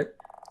 Yeah. Alright.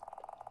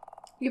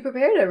 You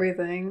prepared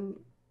everything.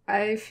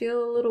 I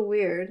feel a little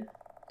weird.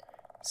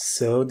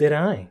 So did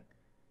I.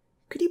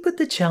 Could you put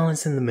the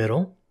chalice in the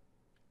middle?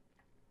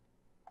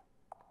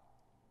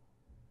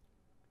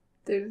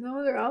 There's no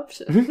other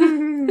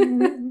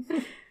option.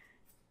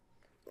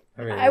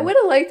 Alright. I would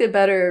have liked it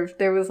better if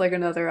there was like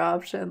another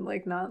option,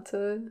 like not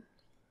to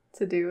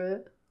do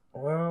it.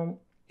 Well,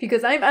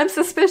 Because I'm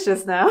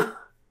suspicious now.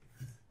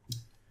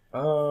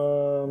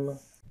 Do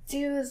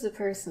as the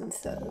person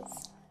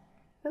says.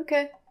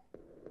 Okay.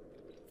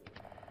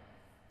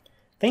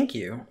 Thank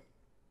you.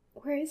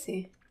 Where is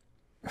he?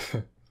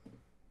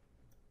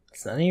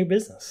 It's none of your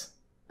business.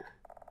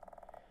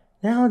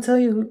 Now I'll tell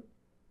you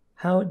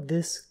how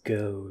this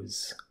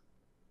goes.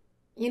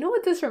 You know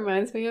what this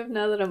reminds me of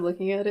now that I'm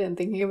looking at it and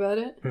thinking about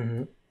it?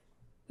 Mm-hmm.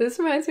 This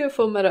reminds me of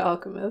Full Metal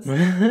Alchemist.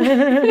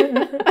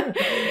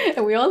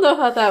 And we all know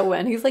how that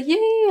went. He's like,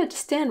 yeah, just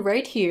stand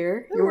right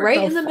here. You're worked right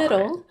out in the fine.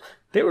 middle.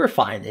 They were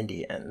fine in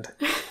the end.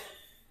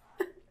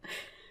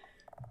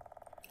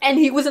 And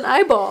he was an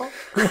eyeball.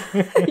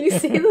 You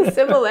see the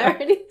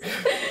similarities?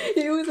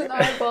 He was an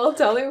eyeball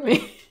telling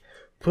me.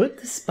 Put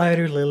the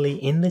spider lily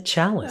in the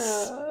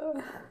chalice.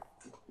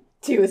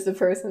 Do as the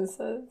person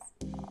says.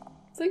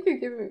 It's like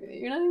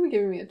you're not even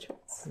giving me a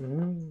choice.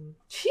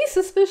 She's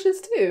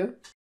suspicious too.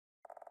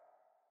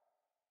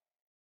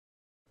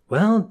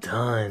 Well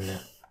done.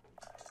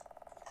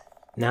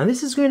 Now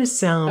this is going to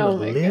sound Oh a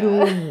my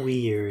little God.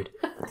 weird,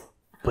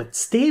 but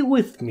stay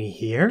with me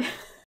here.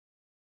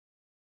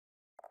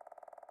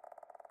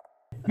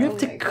 You have Oh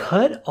to my God.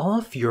 cut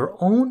off your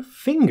own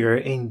finger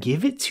and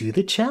give it to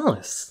the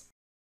chalice.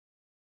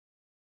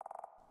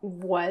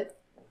 What?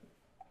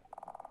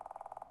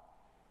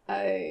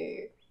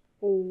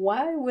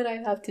 Why would I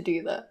have to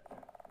do that?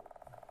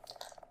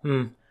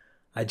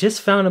 I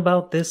just found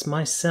about this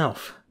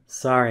myself.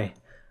 Sorry,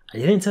 I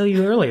didn't tell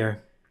you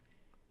earlier.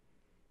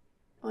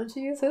 Why don't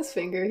you use his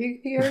finger?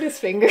 He hurt his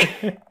finger.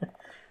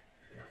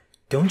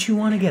 Don't you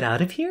want to get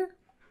out of here?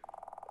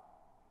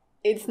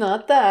 It's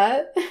not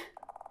that.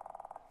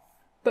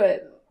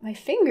 But my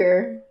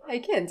finger, I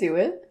can't do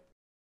it.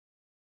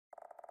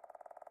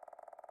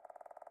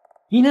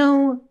 You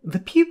know, the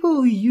people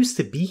who used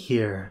to be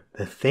here,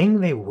 the thing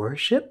they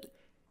worshipped,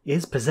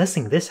 is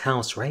possessing this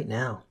house right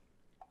now.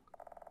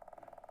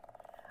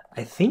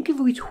 I think if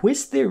we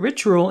twist their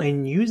ritual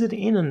and use it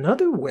in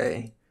another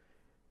way,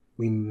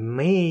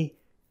 we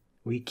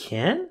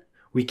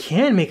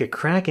can make a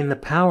crack in the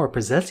power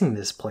possessing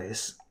this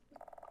place.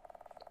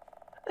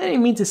 I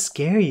didn't mean to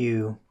scare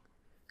you.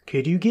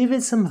 Could you give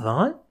it some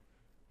thought?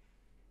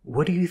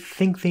 What do you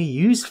think they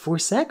used for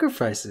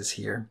sacrifices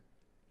here?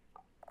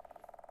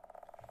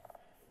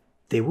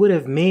 They would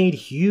have made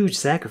huge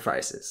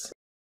sacrifices,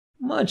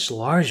 much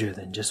larger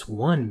than just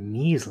one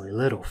measly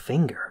little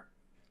finger.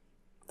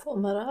 Full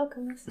Metal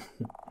Alchemist.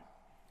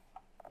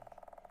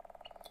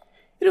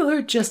 It'll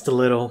hurt just a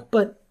little,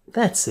 but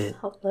that's it.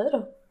 A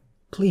little.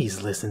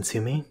 Please listen to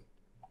me.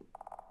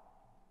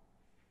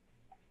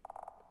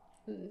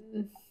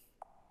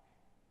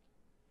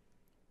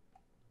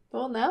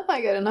 Well, now I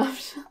get an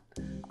option.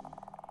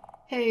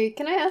 Hey,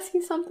 can I ask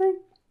you something?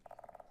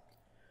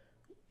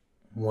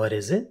 What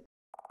is it?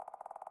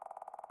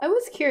 I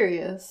was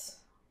curious.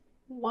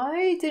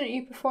 Why didn't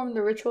you perform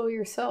the ritual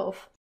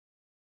yourself?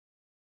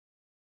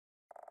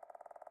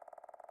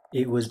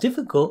 It was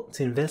difficult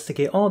to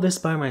investigate all this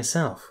by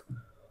myself.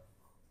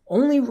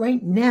 Only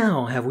right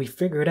now have we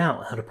figured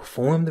out how to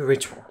perform the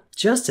ritual,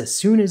 just as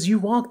soon as you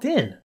walked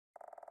in.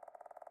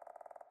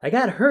 I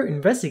got hurt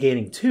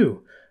investigating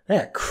too.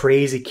 That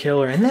crazy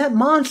killer and that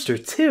monster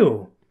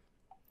too.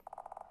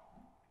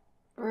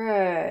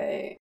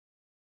 Right.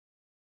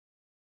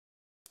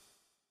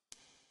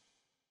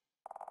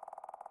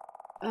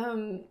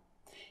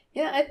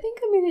 Yeah, I think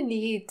I'm gonna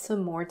need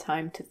some more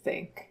time to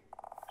think.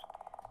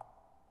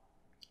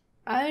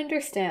 I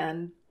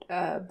understand,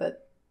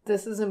 but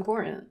this is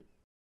important.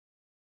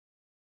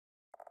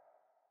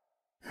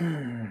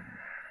 If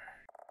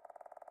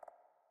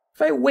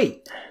I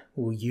wait,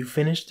 will you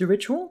finish the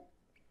ritual?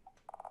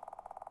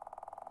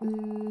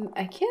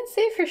 I can't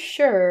say for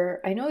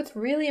sure. I know it's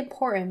really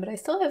important, but I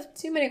still have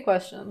too many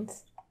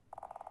questions.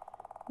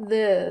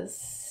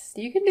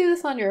 You can do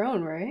this on your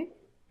own, right?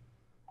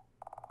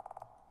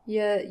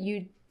 Yet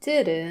you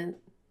didn't,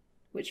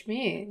 which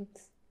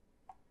means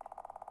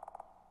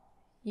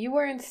you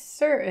weren't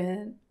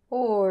certain,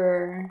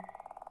 or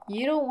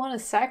you don't want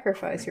to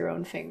sacrifice your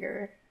own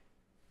finger.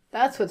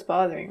 That's what's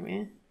bothering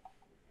me.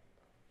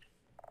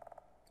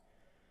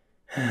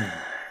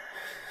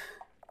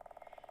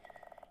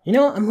 You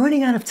know, I'm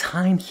running out of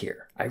time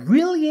here. I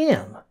really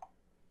am.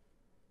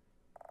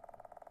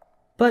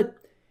 But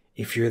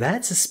if you're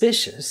that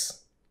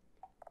suspicious,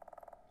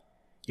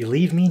 you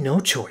leave me no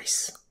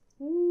choice.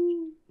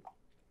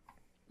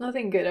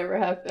 Nothing good ever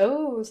happened.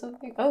 Oh,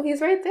 something. Oh,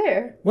 he's right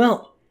there.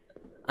 Well,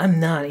 I'm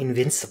not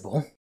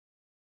invincible.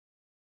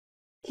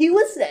 He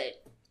was it.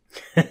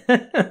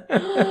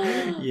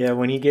 Yeah,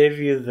 when he gave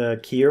you the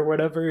key or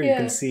whatever, you Yeah.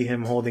 can see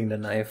him holding the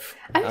knife.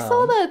 I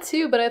saw that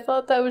too, but I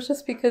thought that was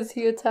just because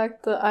he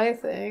attacked the eye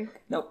thing.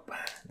 Nope.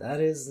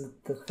 That is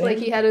the thing. Like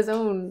he had his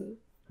own.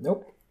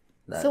 Nope.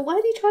 So why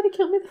did he try to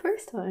kill me the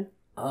first time?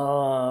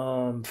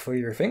 For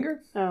your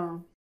finger?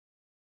 Oh.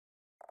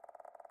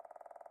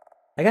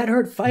 I got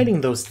hurt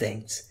fighting those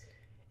things.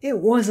 It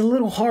was a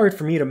little hard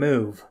for me to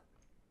move.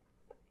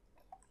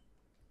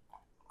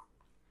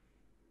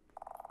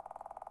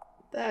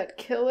 That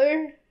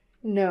killer?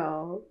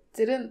 No.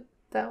 Didn't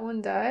that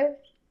one die?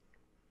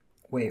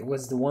 Wait,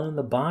 was the one in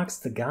the box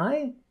the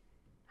guy?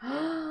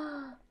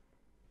 Oh.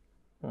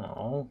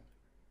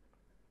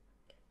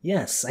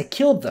 Yes, I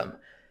killed them,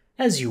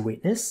 as you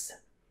witnessed.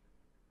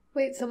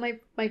 Wait, so my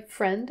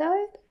friend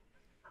died?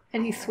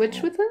 And he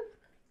switched with him?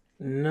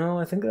 No,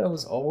 I think that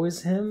was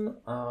always him,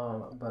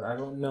 but I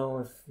don't know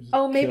if he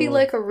Maybe killed...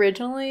 like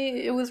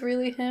originally it was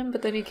really him,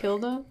 but then he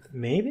killed him?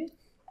 Maybe?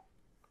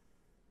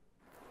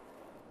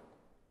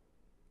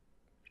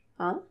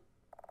 Huh?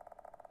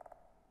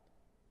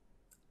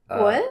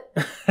 What?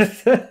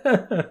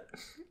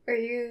 Are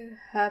you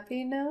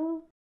happy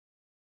now?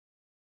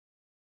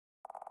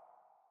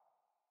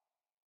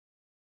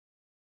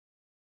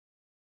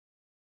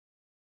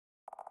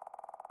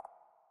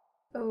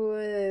 What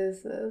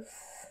is this?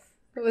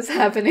 What's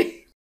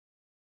happening?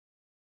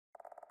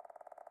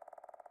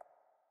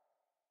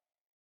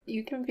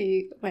 You can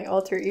be my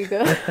alter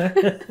ego.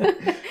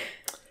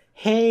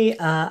 Hey,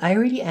 I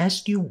already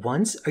asked you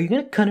once. Are you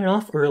gonna cut it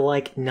off or,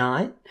 like,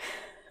 not?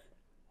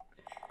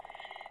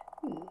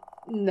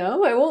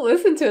 No, I won't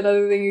listen to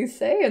another thing you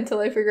say until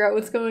I figure out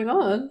what's going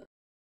on.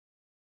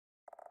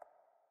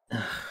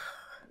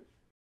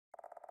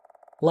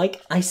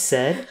 Like I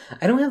said,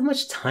 I don't have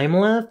much time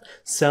left,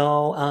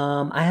 so,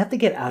 I have to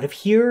get out of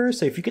here,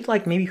 so if you could,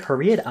 like, maybe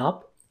hurry it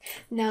up.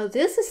 Now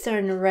this is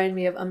starting to remind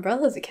me of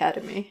Umbrella's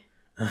Academy.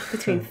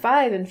 Between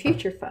 5 and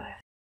Future 5.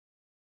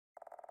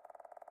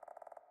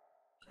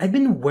 I've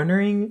been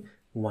wandering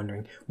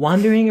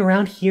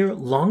around here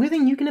longer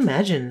than you can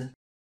imagine.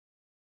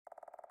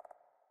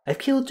 I've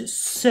killed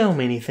so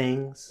many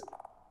things.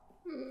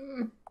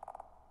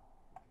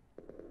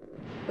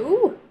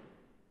 Ooh.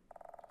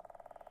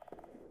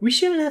 We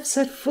shouldn't have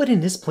set foot in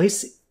this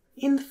place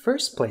in the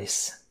first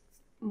place.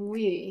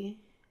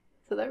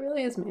 So that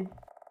really is me.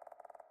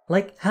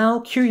 Like how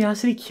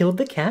curiosity killed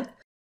the cat,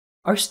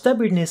 our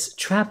stubbornness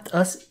trapped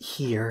us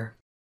here.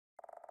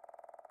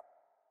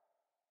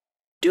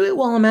 Do it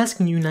while I'm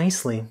asking you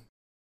nicely.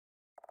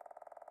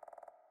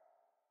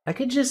 I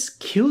could just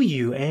kill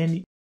you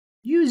and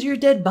use your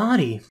dead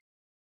body.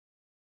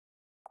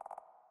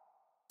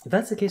 If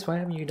that's the case, why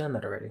haven't you done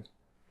that already?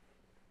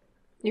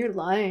 You're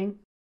lying.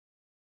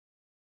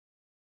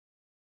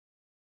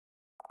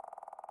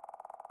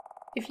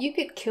 If you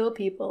could kill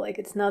people like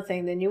it's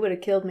nothing, then you would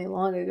have killed me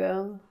long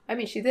ago. I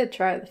mean, she did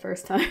try the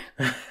first time.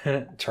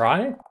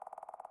 Try?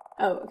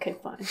 Oh, okay,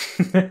 fine.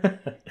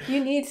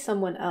 You need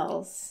someone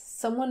else.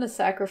 Someone to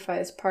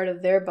sacrifice part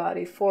of their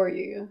body for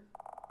you.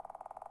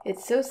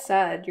 It's so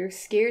sad. You're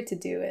scared to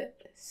do it,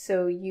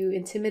 so you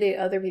intimidate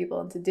other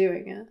people into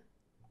doing it.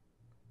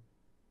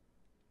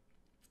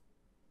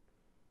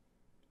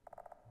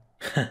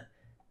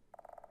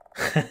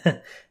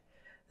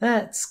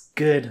 That's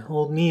good,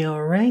 old me,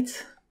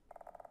 alright?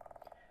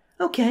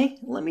 Okay,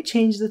 let me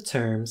change the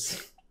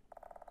terms.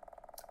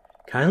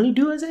 Kindly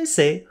do as I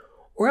say,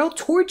 or I'll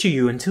torture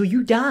you until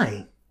you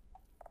die.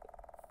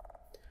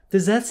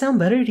 Does that sound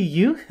better to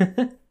you?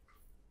 Do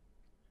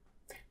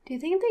you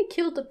think they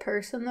killed the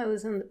person that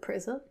was in the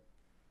prison?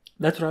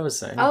 That's what I was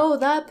saying. Oh,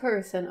 that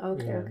person.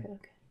 Okay, Yeah.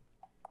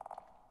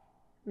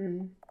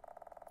 okay.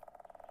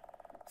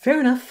 Fair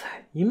enough.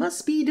 You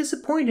must be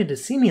disappointed to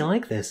see me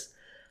like this.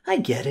 I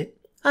get it.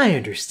 I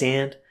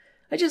understand.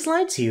 I just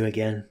lied to you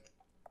again.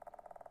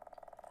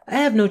 I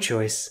have no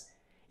choice.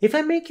 If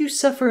I make you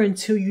suffer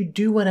until you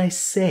do what I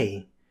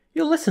say,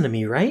 you'll listen to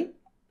me, right?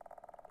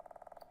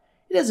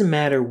 It doesn't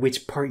matter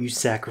which part you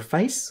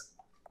sacrifice.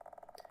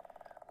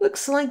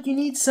 Looks like you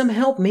need some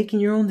help making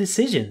your own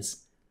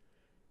decisions.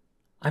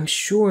 I'm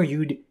sure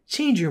you'd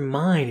change your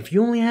mind if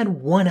you only had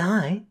one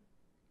eye.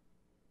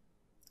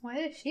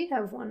 Why does she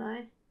have one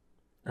eye?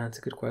 That's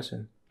a good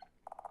question.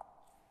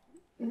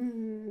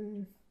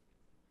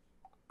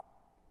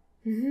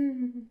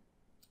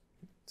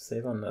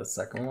 Save on the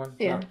second one?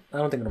 Yeah. No, I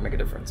don't think it'll make a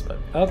difference, but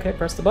okay,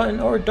 press the button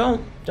or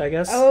don't, I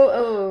guess.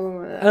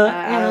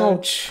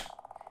 Ouch.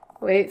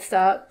 Wait,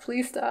 stop.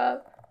 Please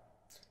stop.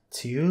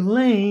 Too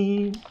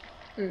late.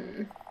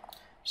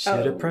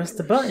 Should have pressed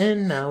the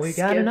button. Now we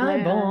got an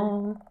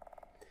eyeball.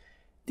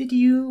 Did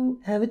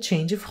you have a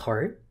change of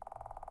heart?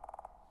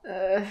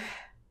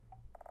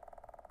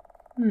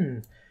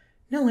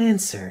 No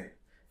answer.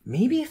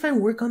 Maybe if I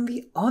work on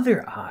the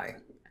other eye.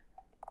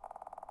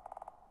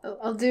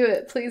 I'll do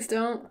it. Please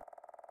don't.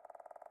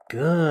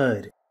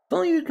 Good. If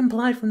only you'd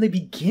complied from the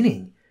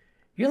beginning.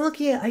 You're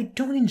lucky I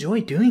don't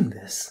enjoy doing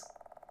this.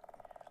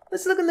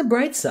 Let's look on the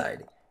bright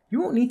side.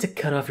 You won't need to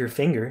cut off your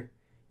finger.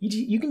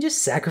 You can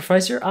just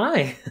sacrifice your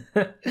eye.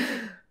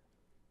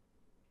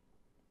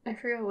 I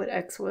forgot what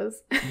X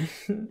was.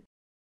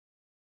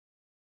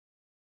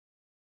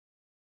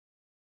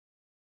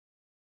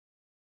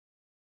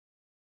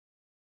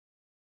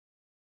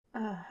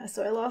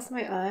 So I lost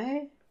my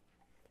eye?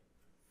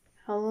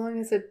 How long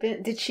has it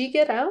been? Did she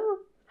get out?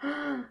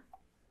 I'm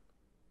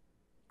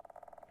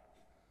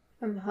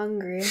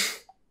hungry.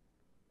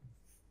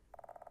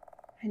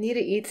 I need to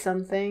eat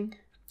something.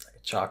 Like a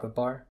chocolate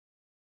bar?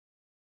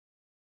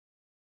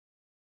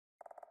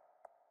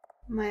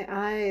 My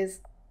eye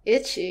is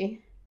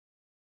itchy.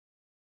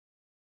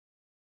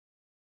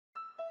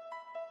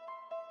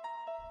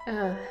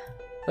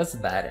 That's a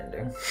bad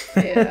ending.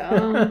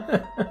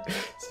 Yeah.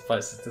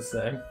 Suffice it to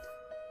say.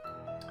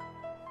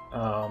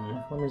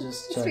 Let me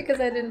just check. Just because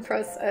I didn't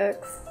press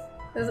X.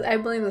 I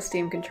blame the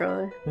Steam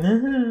controller.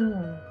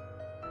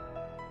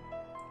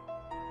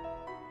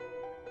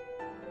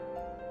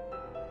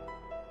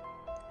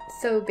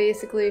 So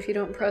basically, if you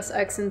don't press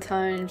X in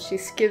time, she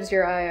skivs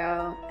your eye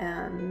out,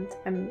 and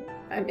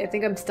I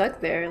think I'm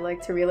stuck there,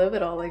 like, to relive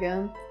it all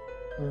again.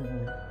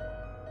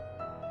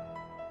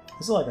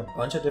 This is like a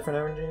bunch of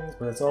different endings,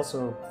 but it's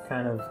also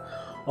kind of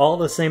all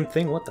the same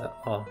thing. What the?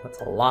 Oh,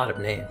 that's a lot of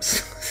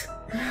names.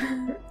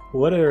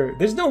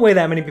 There's no way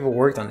that many people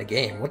worked on the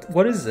game.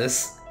 What is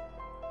this?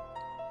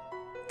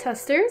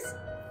 Testers?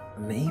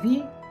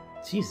 Maybe?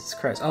 Jesus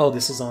Christ. Oh,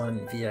 this is on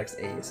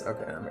VXAs.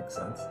 Okay, that makes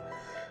sense.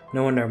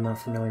 No wonder I'm not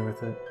familiar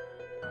with it.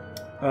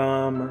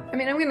 I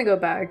mean, I'm gonna go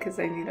back because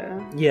I need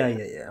a...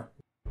 Yeah.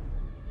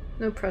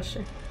 No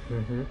pressure.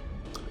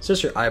 It's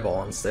just your eyeball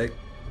on stick.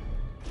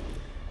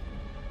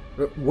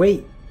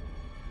 Wait.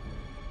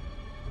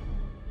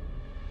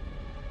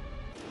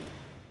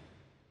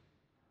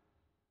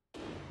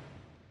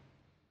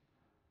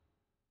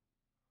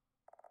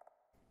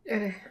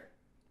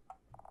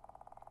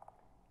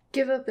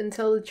 Give up and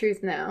tell the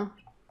truth now.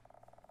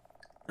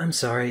 I'm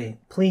sorry.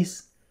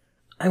 Please.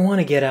 I want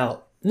to get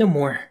out. No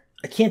more.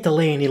 I can't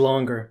delay any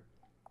longer.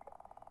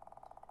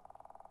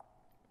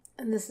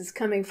 And this is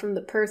coming from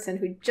the person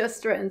who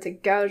just threatened to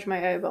gouge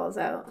my eyeballs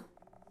out.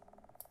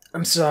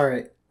 I'm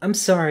sorry,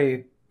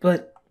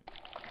 but...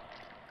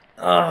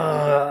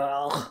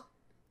 Ugh.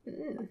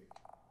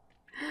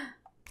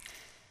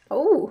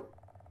 Oh.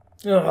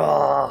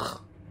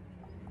 Ugh.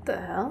 The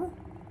hell?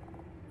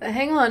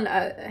 Hang on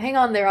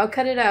there, I'll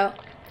cut it out.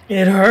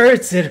 It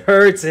hurts.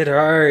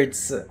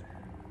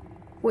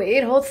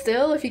 Wait, hold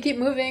still if you keep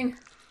moving.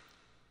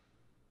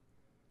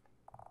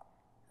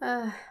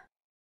 Hey,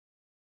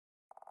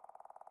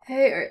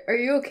 are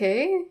you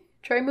okay?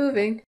 Try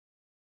moving.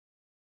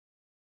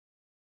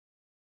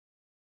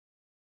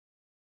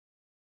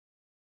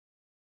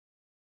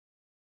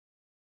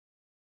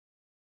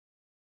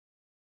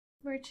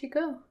 Where'd she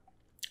go?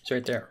 It's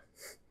right there.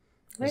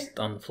 Where? Just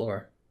on the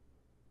floor.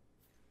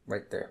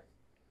 Right there.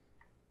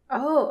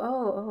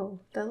 Oh.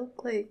 That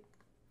looked like...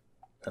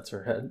 That's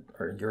her head,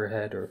 or your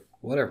head, or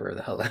whatever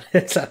the hell that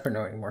is. I don't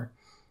know anymore.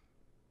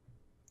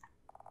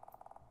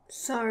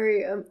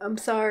 Sorry, I'm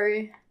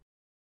sorry.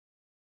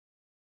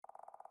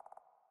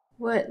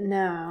 What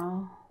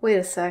now? Wait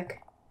a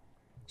sec.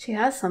 She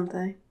has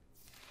something.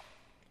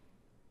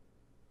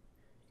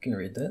 You can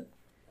read that.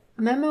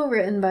 A memo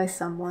written by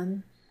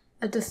someone.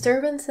 A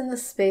disturbance in the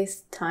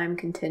space-time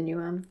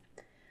continuum.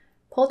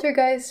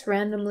 Poltergeist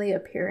randomly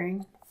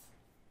appearing.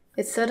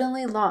 It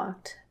suddenly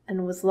locked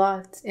and was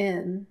locked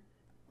in.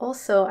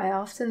 Also, I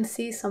often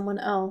see someone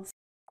else.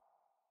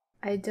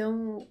 I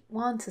don't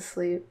want to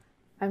sleep.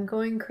 I'm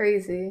going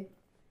crazy.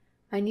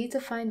 I need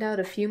to find out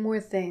a few more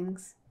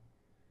things.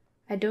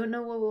 I don't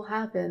know what will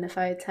happen if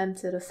I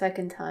attempt it a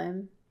second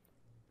time.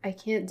 I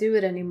can't do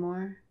it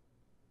anymore.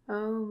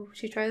 Oh,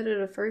 she tried it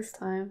a first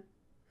time.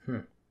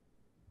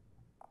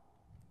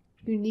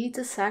 You need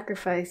to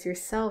sacrifice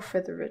yourself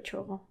for the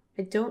ritual.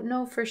 I don't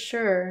know for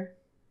sure.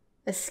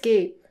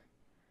 Escape.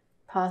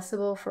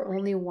 Possible for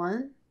only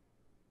one?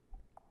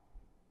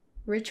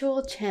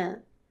 Ritual chant.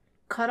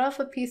 Cut off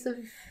a piece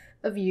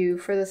of you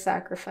for the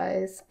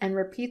sacrifice and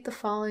repeat the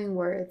following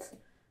words.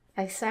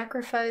 I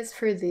sacrifice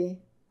for thee.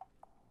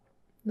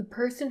 The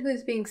person who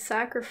is being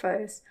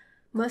sacrificed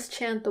must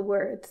chant the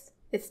words.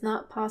 It's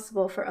not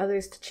possible for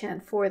others to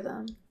chant for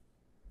them.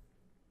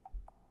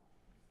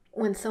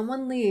 When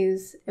someone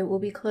leaves, it will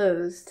be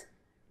closed.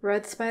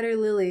 Red spider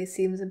lily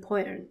seems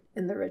important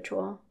in the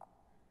ritual.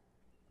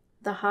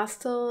 The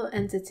hostile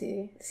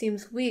entity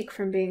seems weak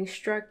from being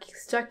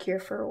stuck here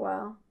for a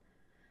while.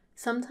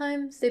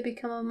 Sometimes they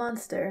become a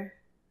monster.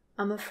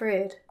 I'm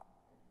afraid.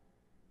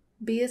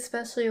 Be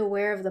especially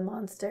aware of the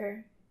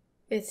monster.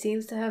 It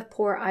seems to have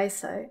poor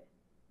eyesight.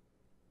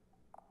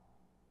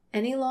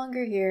 Any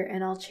longer here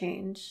and I'll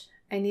change.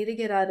 I need to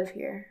get out of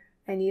here.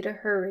 I need to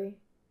hurry.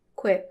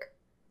 Quick.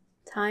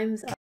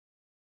 Time's up.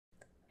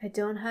 I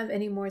don't have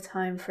any more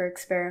time for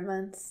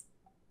experiments.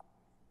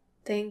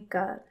 Thank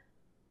God.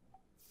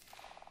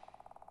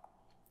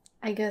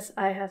 I guess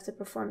I have to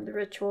perform the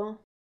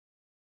ritual.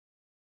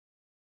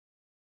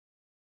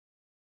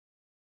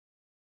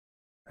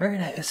 Alright,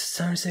 I guess it's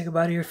time to say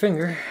goodbye to your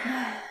finger.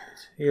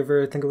 You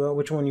ever think about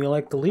which one you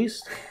like the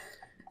least?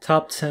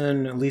 Top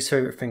 10 least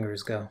favorite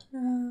fingers, go.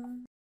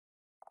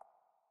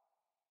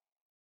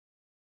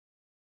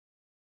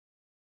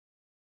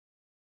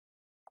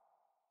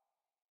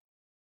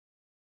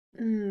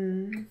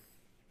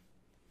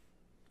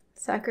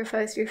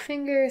 Sacrifice your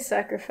finger,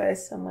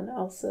 sacrifice someone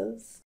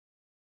else's.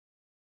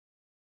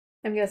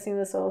 I'm guessing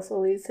this also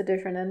leads to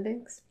different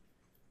endings.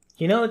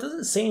 You know, it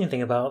doesn't say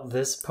anything about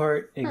this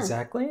part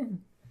exactly.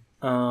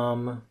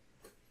 So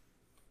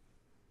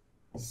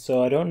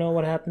I don't know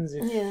what happens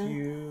if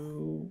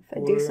If I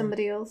do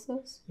somebody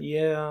else's?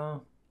 Yeah.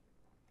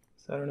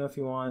 So I don't know if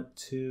you want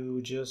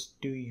to just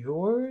do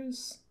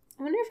yours.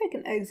 I wonder if I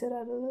can exit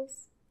out of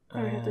this.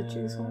 Or I have to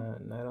choose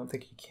one. I don't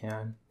think you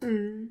can.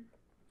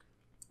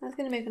 I was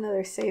gonna make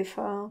another save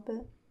file,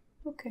 but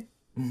okay.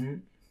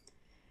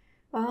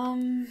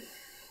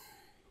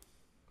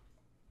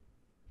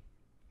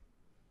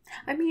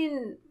 I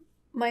mean,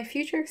 my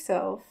future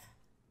self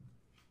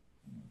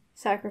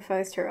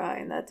sacrificed her eye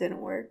and that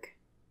didn't work.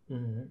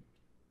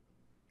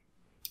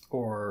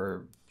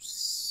 Or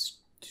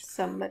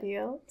somebody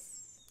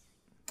else.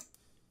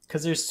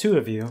 Because there's two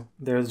of you.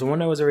 There's the one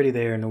that was already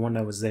there and the one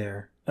that was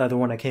there. The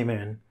one that came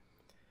in.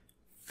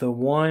 The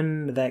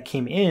one that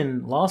came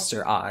in lost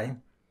her eye,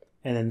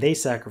 and then they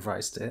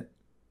sacrificed it.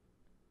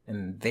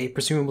 And they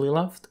presumably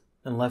left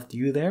and left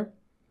you there.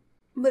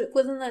 But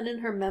wasn't that in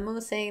her memo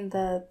saying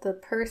that the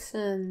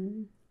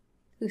person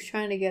who's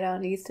trying to get out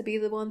needs to be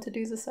the one to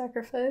do the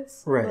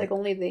sacrifice? Right. Like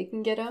only they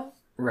can get out?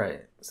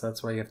 Right. So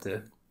that's why you have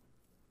to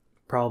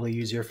probably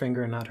use your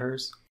finger and not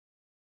hers.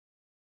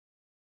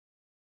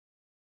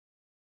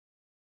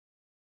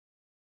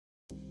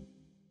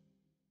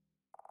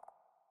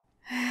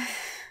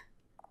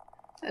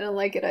 I don't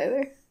like it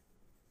either.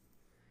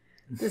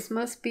 This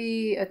must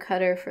be a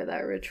cutter for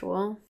that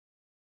ritual.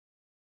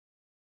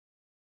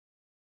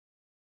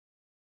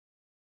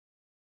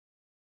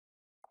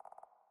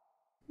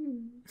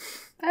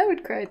 I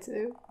would cry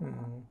too.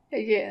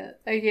 I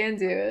can't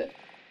do it.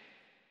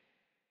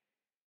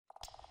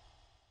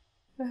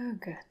 Oh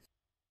god.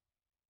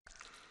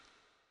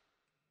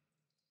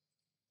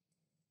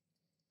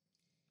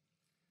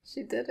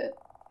 She did it.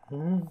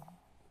 And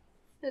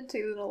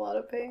she's in a lot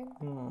of pain.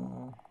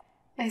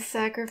 I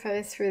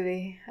sacrifice for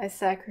thee. I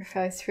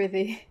sacrifice for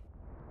thee.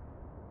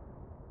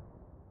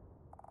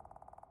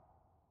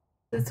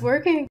 It's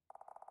working.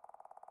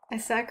 I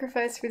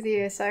sacrifice for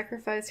thee. I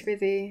sacrifice for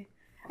thee.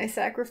 I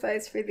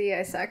sacrifice for thee.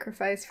 I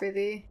sacrifice for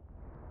thee.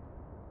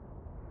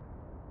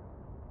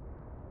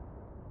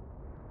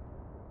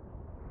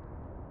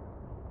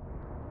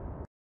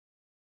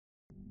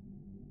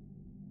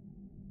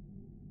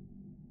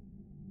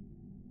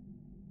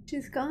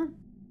 She's gone.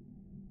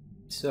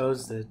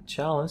 So's the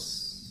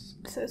chalice.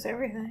 So's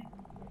everything.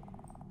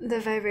 The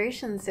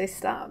vibrations, they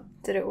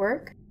stopped. Did it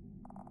work?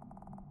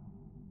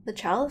 The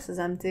chalice is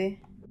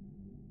empty.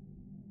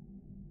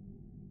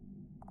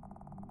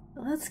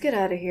 Let's get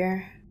out of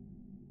here.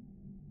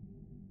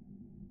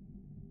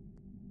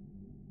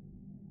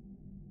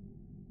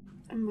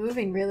 I'm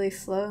moving really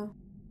slow.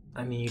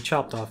 I mean, you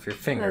chopped off your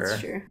finger.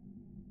 That's true.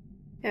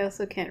 I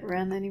also can't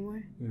run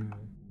anymore.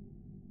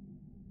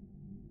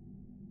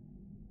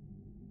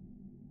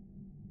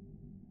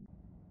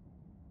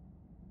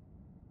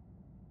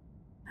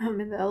 I'm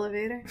in the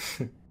elevator.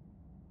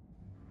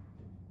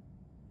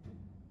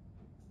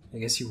 I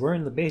guess you were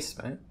in the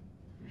basement.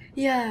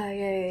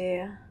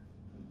 Yeah.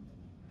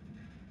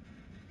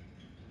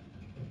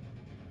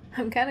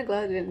 I'm kind of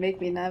glad it didn't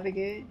make me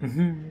navigate.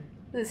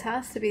 This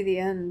has to be the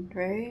end,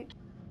 right?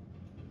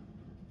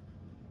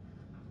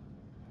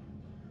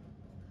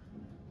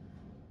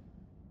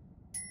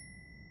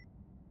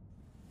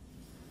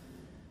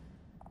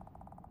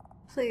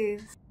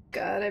 Please,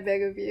 God, I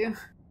beg of you.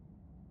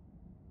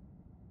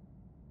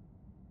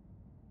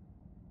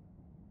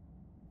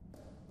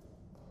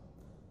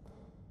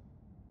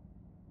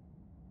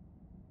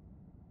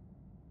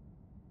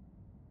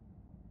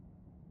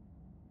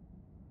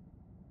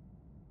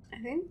 I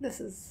think this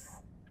is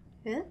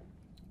it.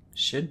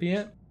 Should be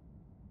it.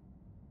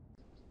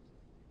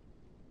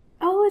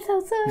 Oh, it's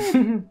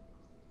outside!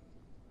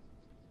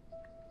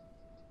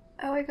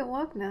 Oh, I can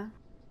walk now.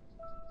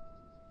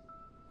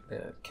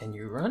 Can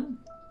you run?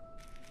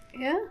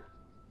 Yeah?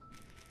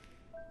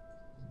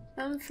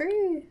 I'm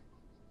free.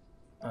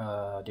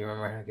 Do you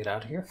remember how to get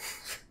out of here?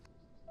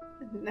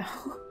 No.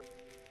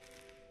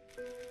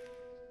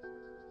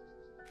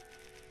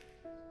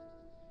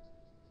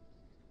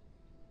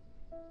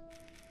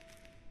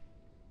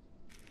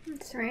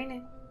 It's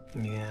raining.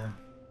 Yeah.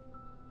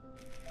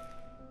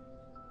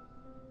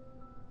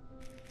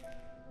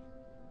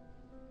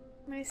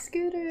 My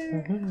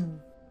scooter. Mm-hmm.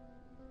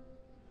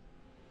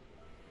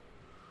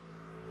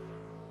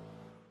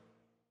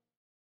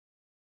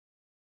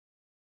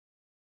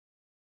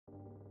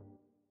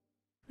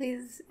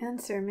 Please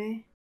answer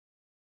me.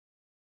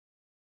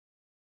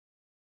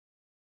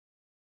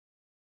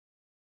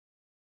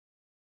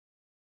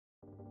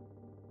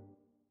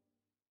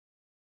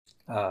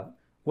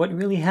 What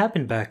really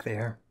happened back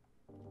there?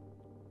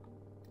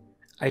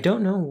 I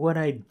don't know what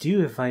I'd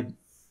do if I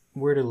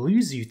were to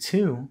lose you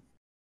too.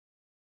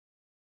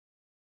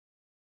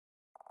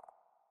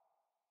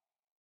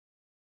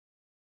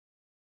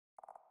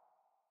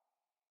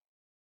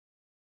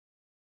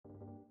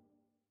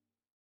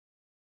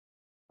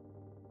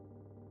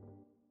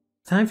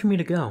 Time for me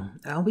to go.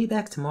 I'll be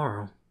back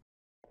tomorrow.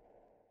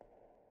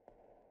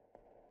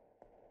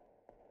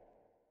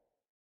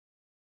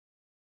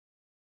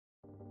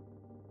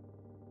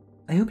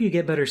 I hope you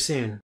get better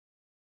soon.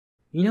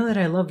 You know that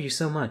I love you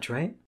so much,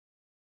 right?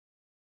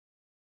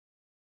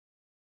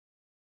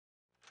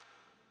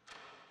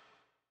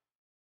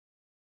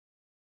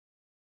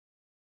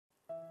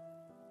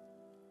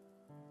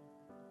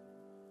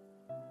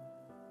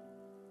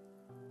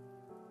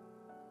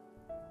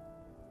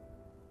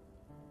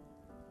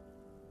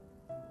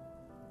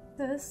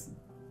 This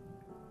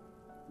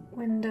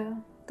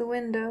window. The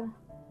window.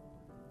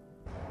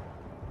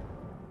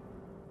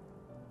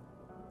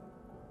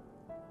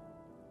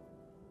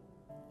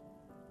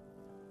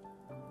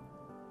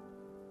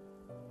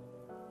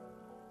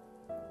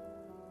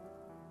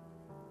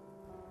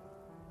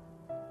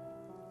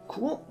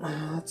 Cool.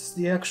 That's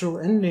the actual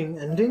ending.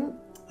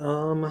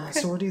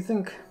 So what do you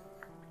think?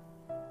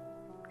 I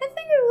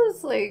think it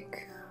was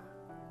like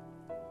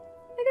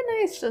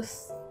a nice,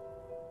 just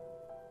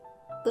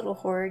little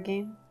horror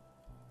game.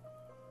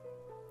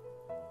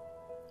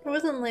 It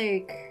wasn't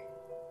like,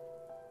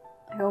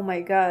 oh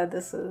my god,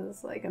 this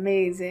is like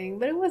amazing,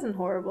 but it wasn't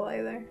horrible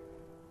either.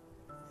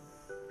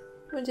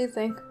 What do you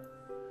think?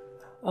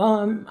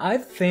 I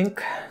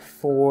think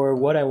for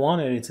what I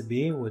wanted it to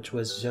be, which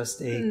was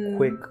just a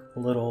quick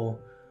little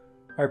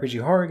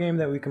RPG horror game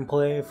that we can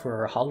play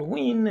for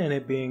Halloween, and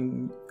it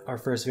being our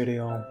first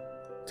video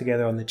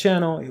together on the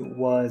channel, it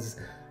was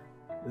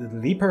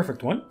the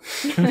perfect one.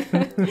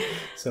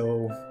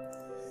 So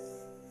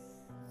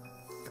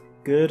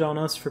good on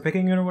us for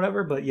picking it or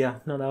whatever, but yeah,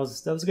 no, that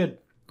was good.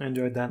 I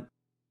enjoyed that.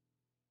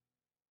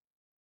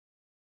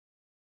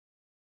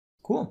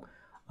 Cool.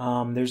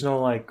 There's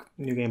no like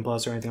New Game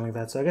Plus or anything like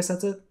that, so I guess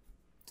that's it.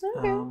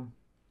 Okay.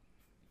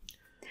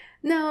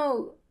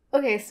 No.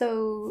 Okay,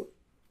 so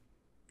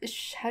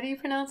how do you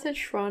pronounce it?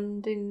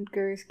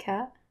 Schrodinger's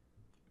cat?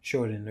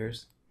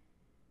 Schrodinger's.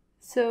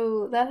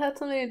 So that had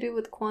something to do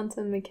with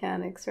quantum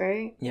mechanics,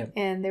 right? Yep.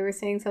 And they were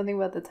saying something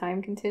about the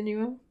time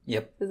continuum.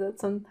 Yep. Is that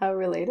somehow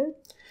related?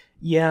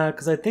 Yeah,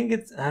 because I think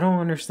I don't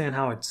understand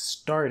how it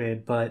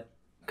started, but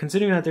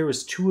considering that there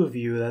was two of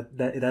you,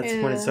 that's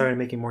when it started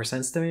making more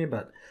sense to me.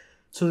 But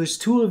so there's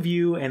two of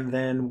you, and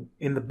then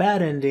in the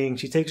bad ending,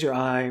 she takes your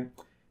eye.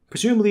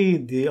 Presumably,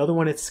 the other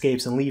one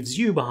escapes and leaves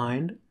you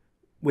behind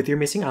with your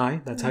missing eye.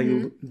 That's how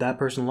that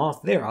person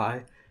lost their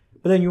eye.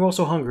 But then you're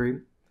also hungry.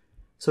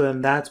 So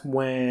then that's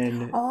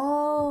when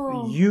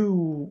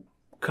you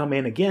come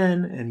in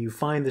again and you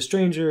find the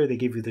stranger. They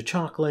give you the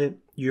chocolate.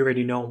 You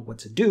already know what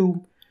to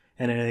do.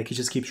 And then it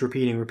just keeps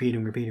repeating.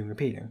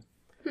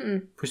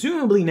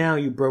 Presumably now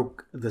you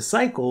broke the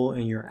cycle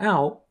and you're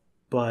out,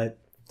 but...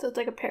 So it's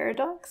like a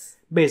paradox?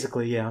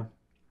 Basically, yeah.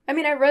 I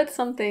mean, I read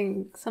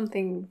something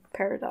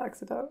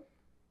paradox about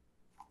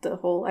the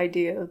whole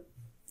idea of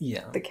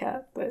the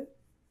cat, but...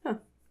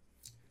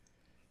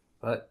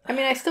 But... I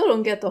mean, I still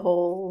don't get the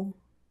whole...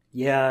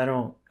 Yeah, I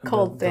don't...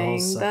 Cult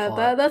thing.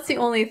 That's the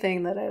only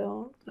thing that I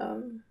don't...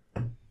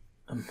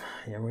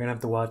 yeah, we're gonna have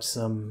to watch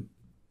some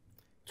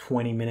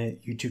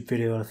 20-minute YouTube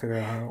video to figure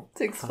out how...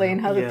 To explain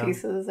how the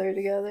pieces are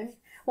together.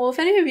 Well, if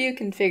any of you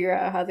can figure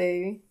out how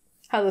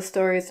the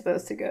story is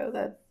supposed to go,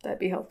 that'd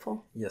be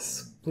helpful.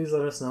 Yes, please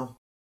let us know.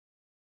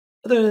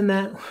 Other than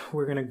that,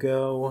 we're gonna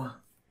go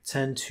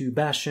tend to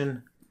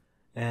Bastion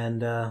and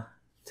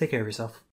take care of yourself.